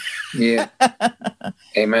 Yeah.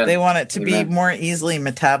 Amen. They want it to Amen. be more easily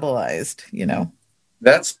metabolized, you know?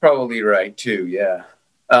 That's probably right too. Yeah.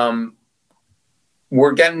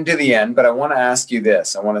 We're getting to the end, but I want to ask you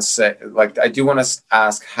this. I want to say, like, I do want to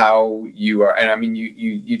ask how you are. And I mean,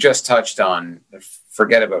 you just touched on,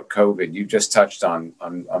 forget about COVID. You just touched on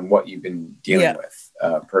what you've been dealing with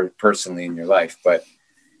personally in your life, but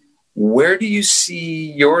where do you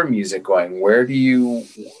see your music going? Where do you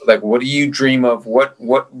what do you dream of? What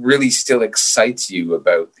really still excites you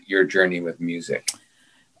about your journey with music?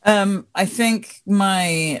 I think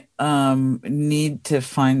my need to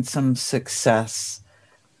find some success.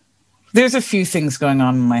 There's a few things going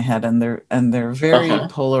on in my head, and they're very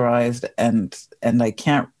polarized, and I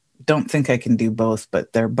don't think I can do both,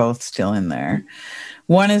 but they're both still in there.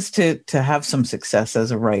 One is to have some success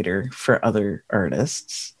as a writer for other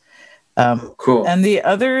artists. Cool. And the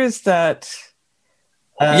other is that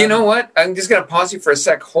you know what? I'm just going to pause you for a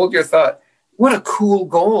sec. Hold your thought. What a cool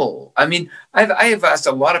goal. I mean, I have asked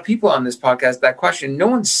a lot of people on this podcast that question. No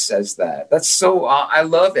one says that. That's so, I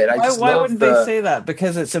love it. Why wouldn't they say that?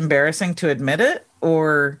 Because it's embarrassing to admit it,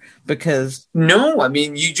 or because? No, I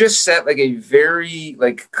mean, you just set like a very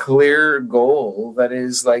like clear goal that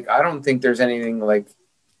is like, I don't think there's anything like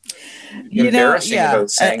embarrassing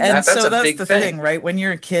about saying that. That's so a big the thing, right? When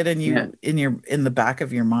you're a kid and you in the back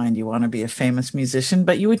of your mind, you want to be a famous musician,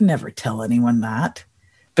 but you would never tell anyone that.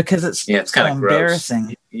 Because it's so kind of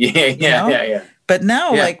embarrassing. Yeah. But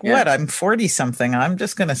now, what? I'm 40 something. I'm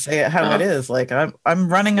just going to say it how it is. Like I'm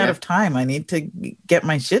running out of time. I need to get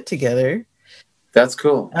my shit together. That's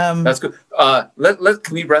cool. That's cool.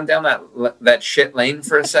 Can we run down that shit lane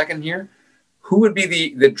for a second here? Who would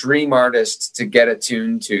be the dream artist to get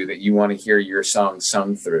attuned to that you want to hear your song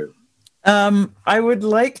sung through? I would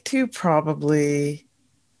like to probably.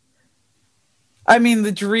 I mean,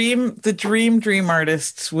 the dream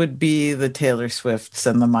artists would be the Taylor Swifts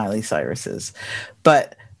and the Miley Cyruses.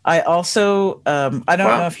 But I also, I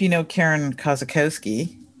don't know if you know Karen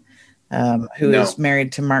Kozakowski, who is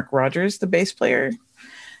married to Mark Rogers, the bass player.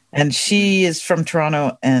 And she is from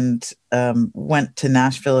Toronto and went to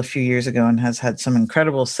Nashville a few years ago and has had some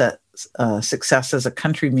incredible success as a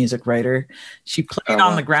country music writer. She played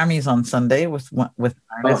on the Grammys on Sunday with an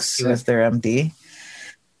artist who was their MD.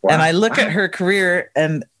 Wow. And I look at her career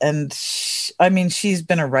and I mean, she's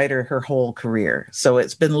been a writer her whole career. So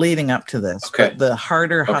it's been leading up to this. Okay. But the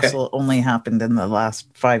harder hustle only happened in the last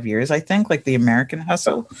 5 years, I think, like the American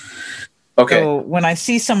hustle. Okay. So when I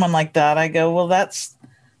see someone like that, I go, well,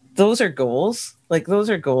 those are goals. Like those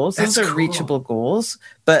are goals. Those are reachable goals.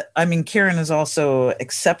 But I mean, Karen is also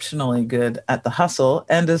exceptionally good at the hustle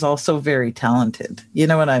and is also very talented. You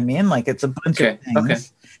know what I mean? Like it's a bunch of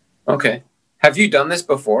things. Okay. Have you done this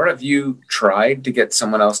before? Have you tried to get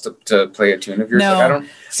someone else to play a tune of yours? No. Like, I don't.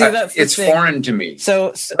 See, that's it's foreign to me. So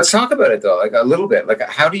let's talk about it though, like a little bit. Like,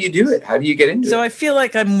 how do you do it? How do you get into it? So I feel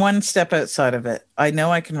like I'm one step outside of it. I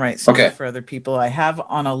know I can write songs for other people. I have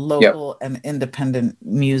on a local and independent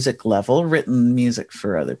music level written music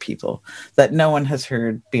for other people that no one has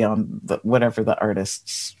heard beyond whatever the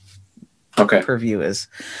artist's purview is.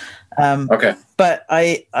 Okay. But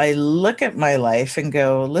I look at my life and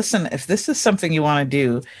go, listen, if this is something you want to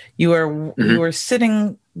do, you are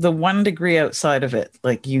sitting the 1 degree outside of it.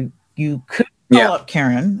 Like you could call up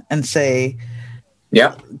Karen and say,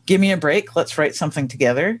 Yeah. give me a break. Let's write something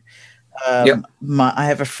together. I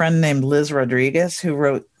have a friend named Liz Rodriguez who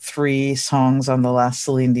wrote 3 songs on the last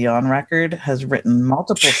Celine Dion record, has written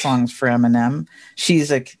multiple songs for Eminem.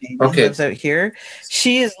 She's a Canadian, lives out here.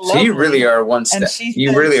 She is lovely. So you really are one step.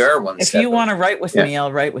 You really are one step. If you want to write with me,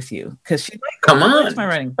 I'll write with you. Because she likes my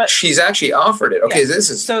writing. But she's actually offered it. Okay, this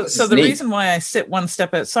is so the neat. reason why I sit one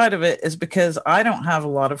step outside of it is because I don't have a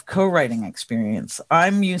lot of co-writing experience.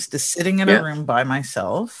 I'm used to sitting in a room by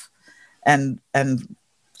myself and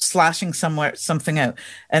slashing something out,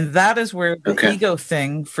 and that is where the ego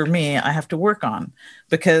thing for me I have to work on,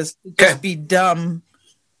 because just be dumb,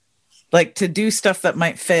 like to do stuff that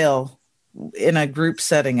might fail in a group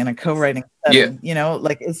setting, in a co-writing setting,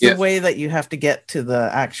 like it's the way that you have to get to the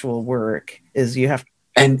actual work is you have to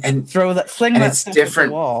and fling that stuff at the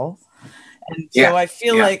wall. And so I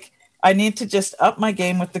feel like I need to just up my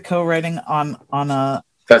game with the co-writing on a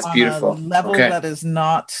beautiful level that is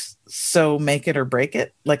not so make it or break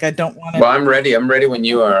it. Like I don't want to. Well, I'm ready when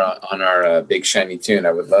you are on our big shiny tune.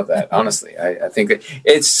 I would love that. Honestly, I think that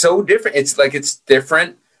it's so different. It's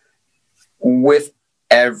different with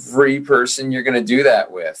every person you're going to do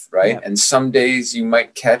that with, right? And some days you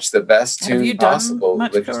might catch the best tune possible.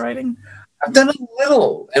 Have you done much co-writing? I've done a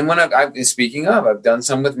little, and when I've done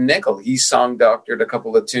some with Nickel. He song doctored a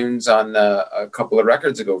couple of tunes on a couple of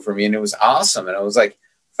records ago for me, and it was awesome. And I was like,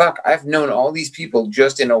 fuck, I've known all these people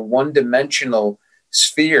just in a one-dimensional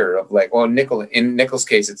sphere of like, well, in Nickel's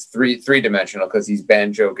case, it's three-dimensional because he's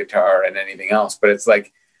banjo, guitar, and anything else. But it's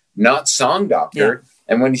like not song doctor.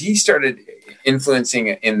 And when he started influencing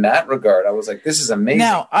in that regard, I was like, this is amazing.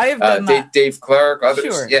 Now, I have done that. Dave Clark, others.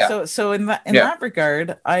 Sure. Yeah. So in that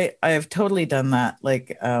regard, I have totally done that.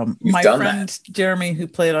 Like my friend Jeremy, who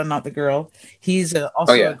played on Not the Girl, he's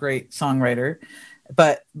also a great songwriter.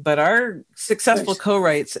 But our successful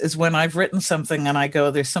co-writes is when I've written something and I go,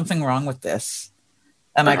 there's something wrong with this.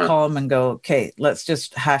 And I call him and go, okay, let's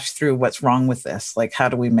just hash through what's wrong with this. Like, how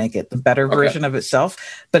do we make it the better version of itself?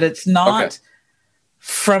 But it's not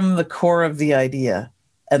from the core of the idea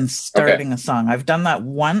and starting a song. I've done that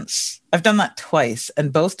once. I've done that twice.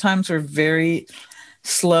 And both times were very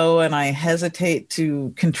slow, and I hesitate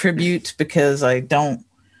to contribute because I don't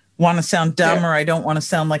want to sound dumb or I don't want to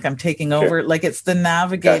sound like I'm taking over. Like it's the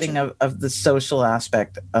navigating of the social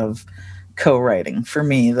aspect of co-writing for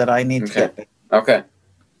me that I need to get. Okay.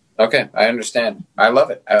 I understand. I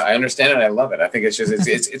love it. I understand it. I love it. I think it's just,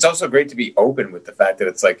 it's also great to be open with the fact that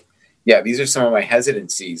it's like, these are some of my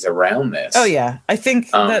hesitancies around this. Oh yeah. I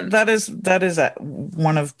think that is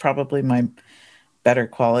one of probably my better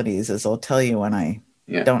qualities is I'll tell you when I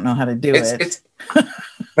don't know how to do it.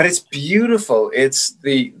 But it's beautiful. It's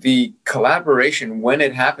the collaboration when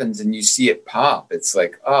it happens and you see it pop. It's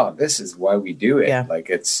like, oh, this is why we do it. Yeah. Like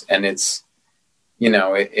I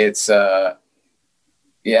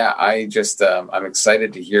just I'm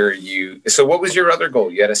excited to hear you. So what was your other goal?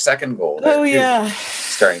 You had a second goal.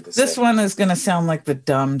 Starting to this one is going to sound like the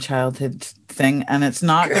dumb childhood thing, and it's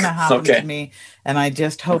not going to happen to me. And I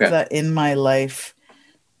just hope that in my life,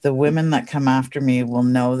 the women that come after me will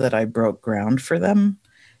know that I broke ground for them.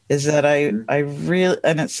 Is that I really,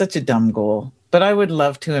 and it's such a dumb goal, but I would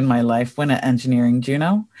love to in my life win an engineering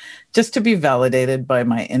Juno, just to be validated by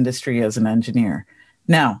my industry as an engineer.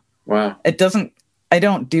 Now, I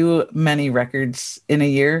don't do many records in a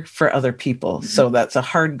year for other people. So that's a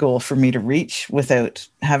hard goal for me to reach without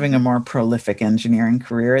having a more prolific engineering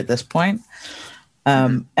career at this point.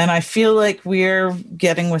 And I feel like we're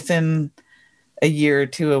getting within a year or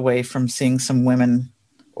two away from seeing some women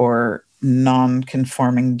or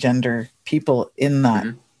non-conforming gender people in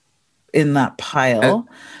that pile,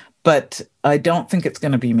 but I don't think it's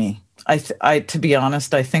going to be me. I to be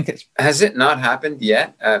honest, I think it's. Has it not happened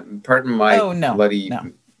yet? Pardon my bloody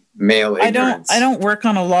male ignorance. I don't work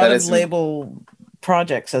on a lot of label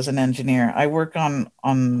projects as an engineer. I work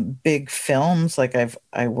on big films. Like I've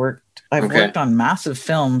worked on massive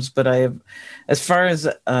films, but as far as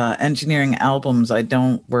engineering albums, I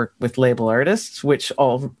don't work with label artists, which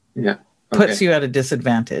puts you at a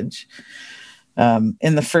disadvantage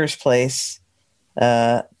in the first place.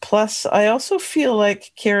 Plus, I also feel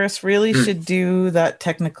like Karis really should do that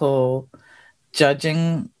technical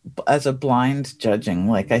judging as a blind judging.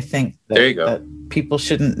 Like I think that people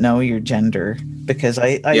shouldn't know your gender, because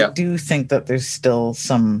I do think that there's still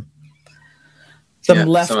some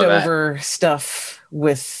leftover stuff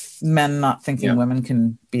with men not thinking women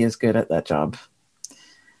can be as good at that job.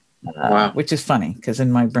 Wow. Which is funny because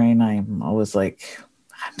in my brain I'm always like,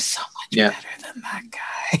 I'm so much Yeah. better than that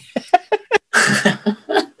guy.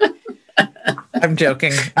 I'm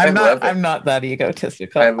joking. I'm not that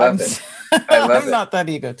egotistical. I love it. I love I'm it. not that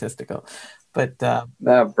egotistical. But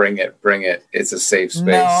No, bring it. It's a safe space.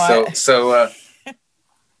 No,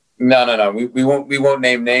 No. We won't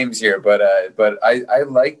name names here, but I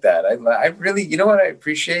like that. I really, you know what I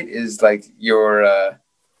appreciate is like your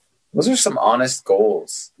those are some honest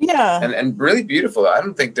goals. yeah. And really beautiful. I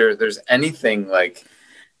don't think there's anything like.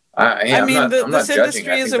 I'm not this judging.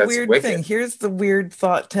 industry I is think a that's weird wicked. thing. Here's the weird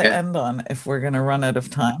thought to Yeah. end on if we're going to run out of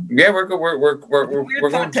time. Yeah, we're Weird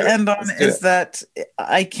going thought to to end on Let's do is it. that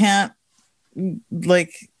I can't,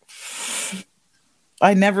 like,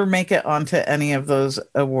 I never make it onto any of those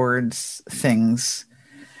awards things.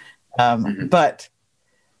 But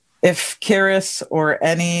if Kiris or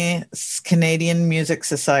any Canadian Music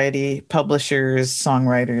Society, publishers,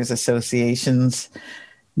 songwriters, associations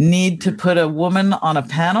need to put a woman on a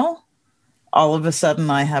panel, all of a sudden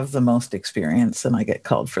I have the most experience and I get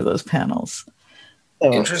called for those panels.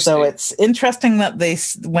 So it's interesting that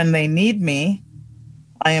when they need me,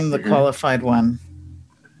 I am the qualified one.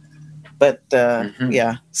 But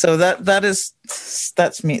yeah, so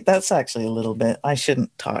that's me. That's actually a little bit. I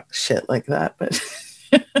shouldn't talk shit like that, but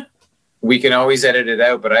We can always edit it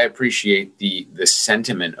out, but I appreciate the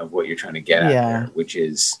sentiment of what you're trying to get at Yeah. there, which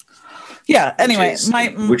is yeah. Anyway,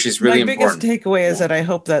 which is really my biggest important. takeaway is that I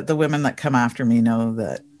hope that the women that come after me know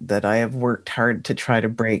that I have worked hard to try to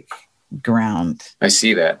break ground. I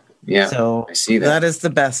see that. Yeah, So I see that. that is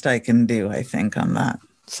the best I can do, I think, on that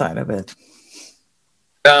side of it.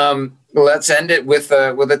 Let's end it with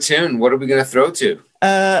a tune. What are we going to throw to?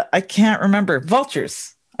 I can't remember.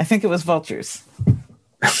 Vultures. I think it was Vultures.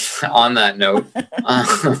 On that note,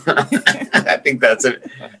 I think that's it.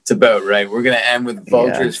 It's about right. We're going to end with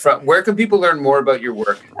Vultures. Where can people learn more about your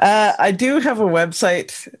work? I do have a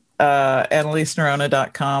website,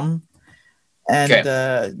 annalisenerona.com.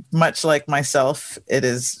 And much like myself, it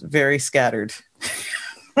is very scattered.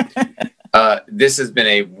 This has been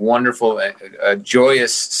a wonderful, a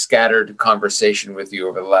joyous, scattered conversation with you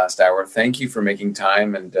over the last hour. Thank you for making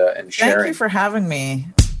time and sharing. Thank you for having me.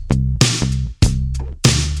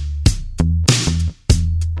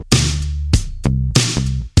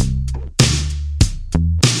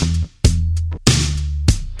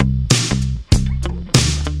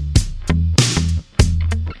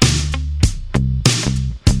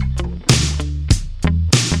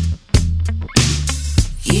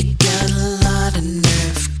 You got a lot of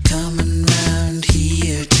nerve coming round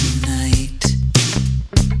here tonight.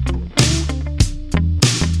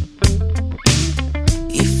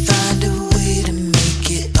 You find a way to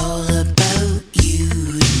make it all about you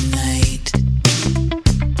tonight.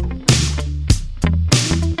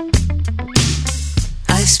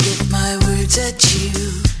 I spit my words at you,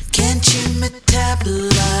 can't you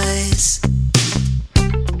metabolize?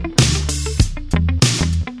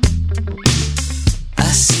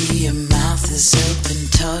 I see your mouth is open,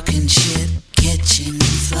 talking shit, catching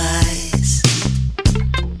flies.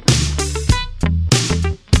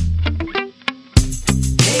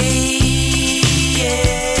 Hey,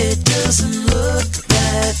 yeah, it doesn't look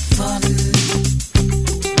that fun.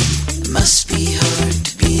 Must be hard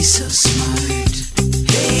to be so smart.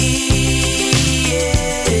 Hey,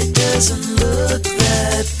 yeah, it doesn't look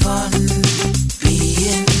that fun.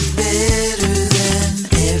 Being better than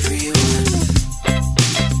everyone.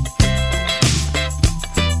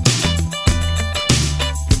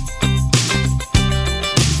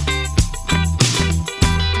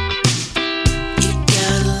 You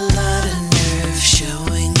got a lot of nerve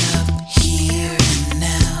showing up here and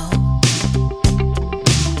now.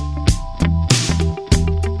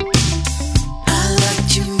 I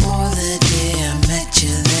liked you more the day I met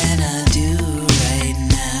you than I do right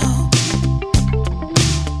now.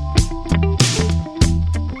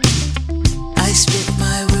 I spit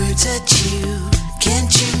my words at you,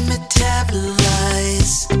 can't you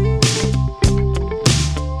metabolize?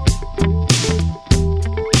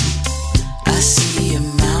 I see your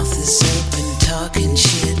mouth is open, talking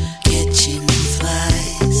shit, catching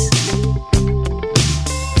flies.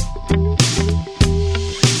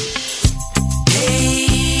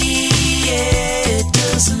 Hey, yeah, it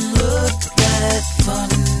doesn't look that fun.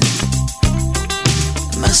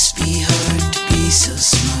 Must be hard to be so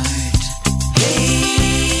smart.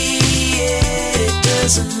 Hey, yeah, it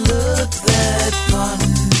doesn't look that fun.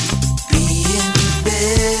 Being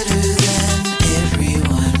better than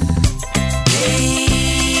everyone. Hey,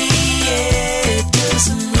 yeah, it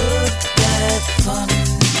doesn't look that fun.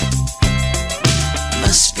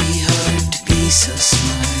 Must be hard to be so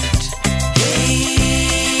smart.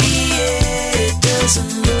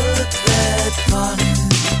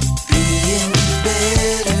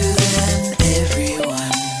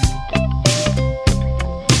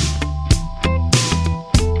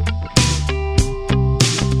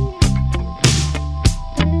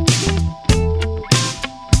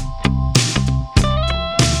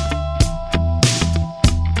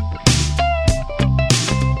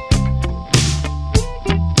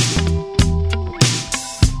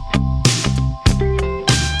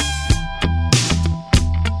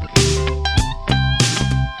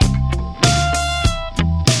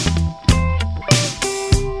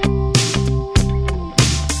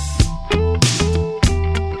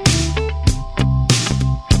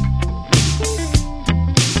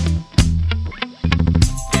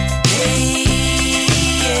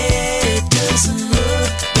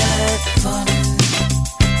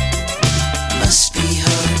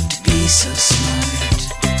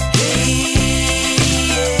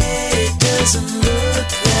 doesn't look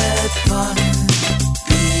that fun.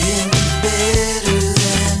 Being better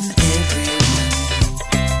than everyone.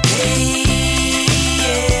 Hey,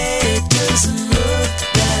 it doesn't look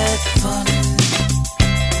that fun.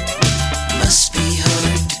 Must be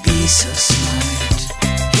hard to be so smart.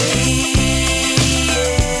 Hey,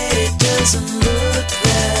 it doesn't look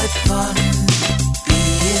that fun.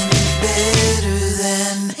 Being better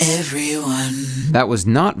than everyone. That was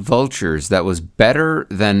not Vultures. That was Better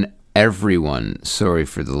Than Everyone. Sorry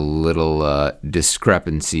for the little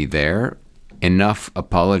discrepancy there. Enough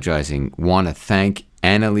apologizing. Want to thank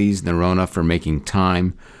Annalise Nerona for making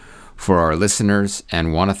time for our listeners,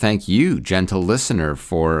 and want to thank you, gentle listener,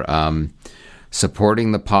 for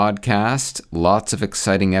supporting the podcast. Lots of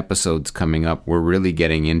exciting episodes coming up. We're really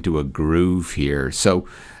getting into a groove here. So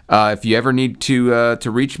if you ever need to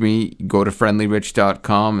reach me, go to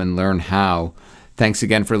friendlyrich.com and learn how. Thanks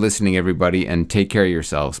again for listening, everybody, and take care of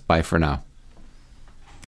yourselves. Bye for now.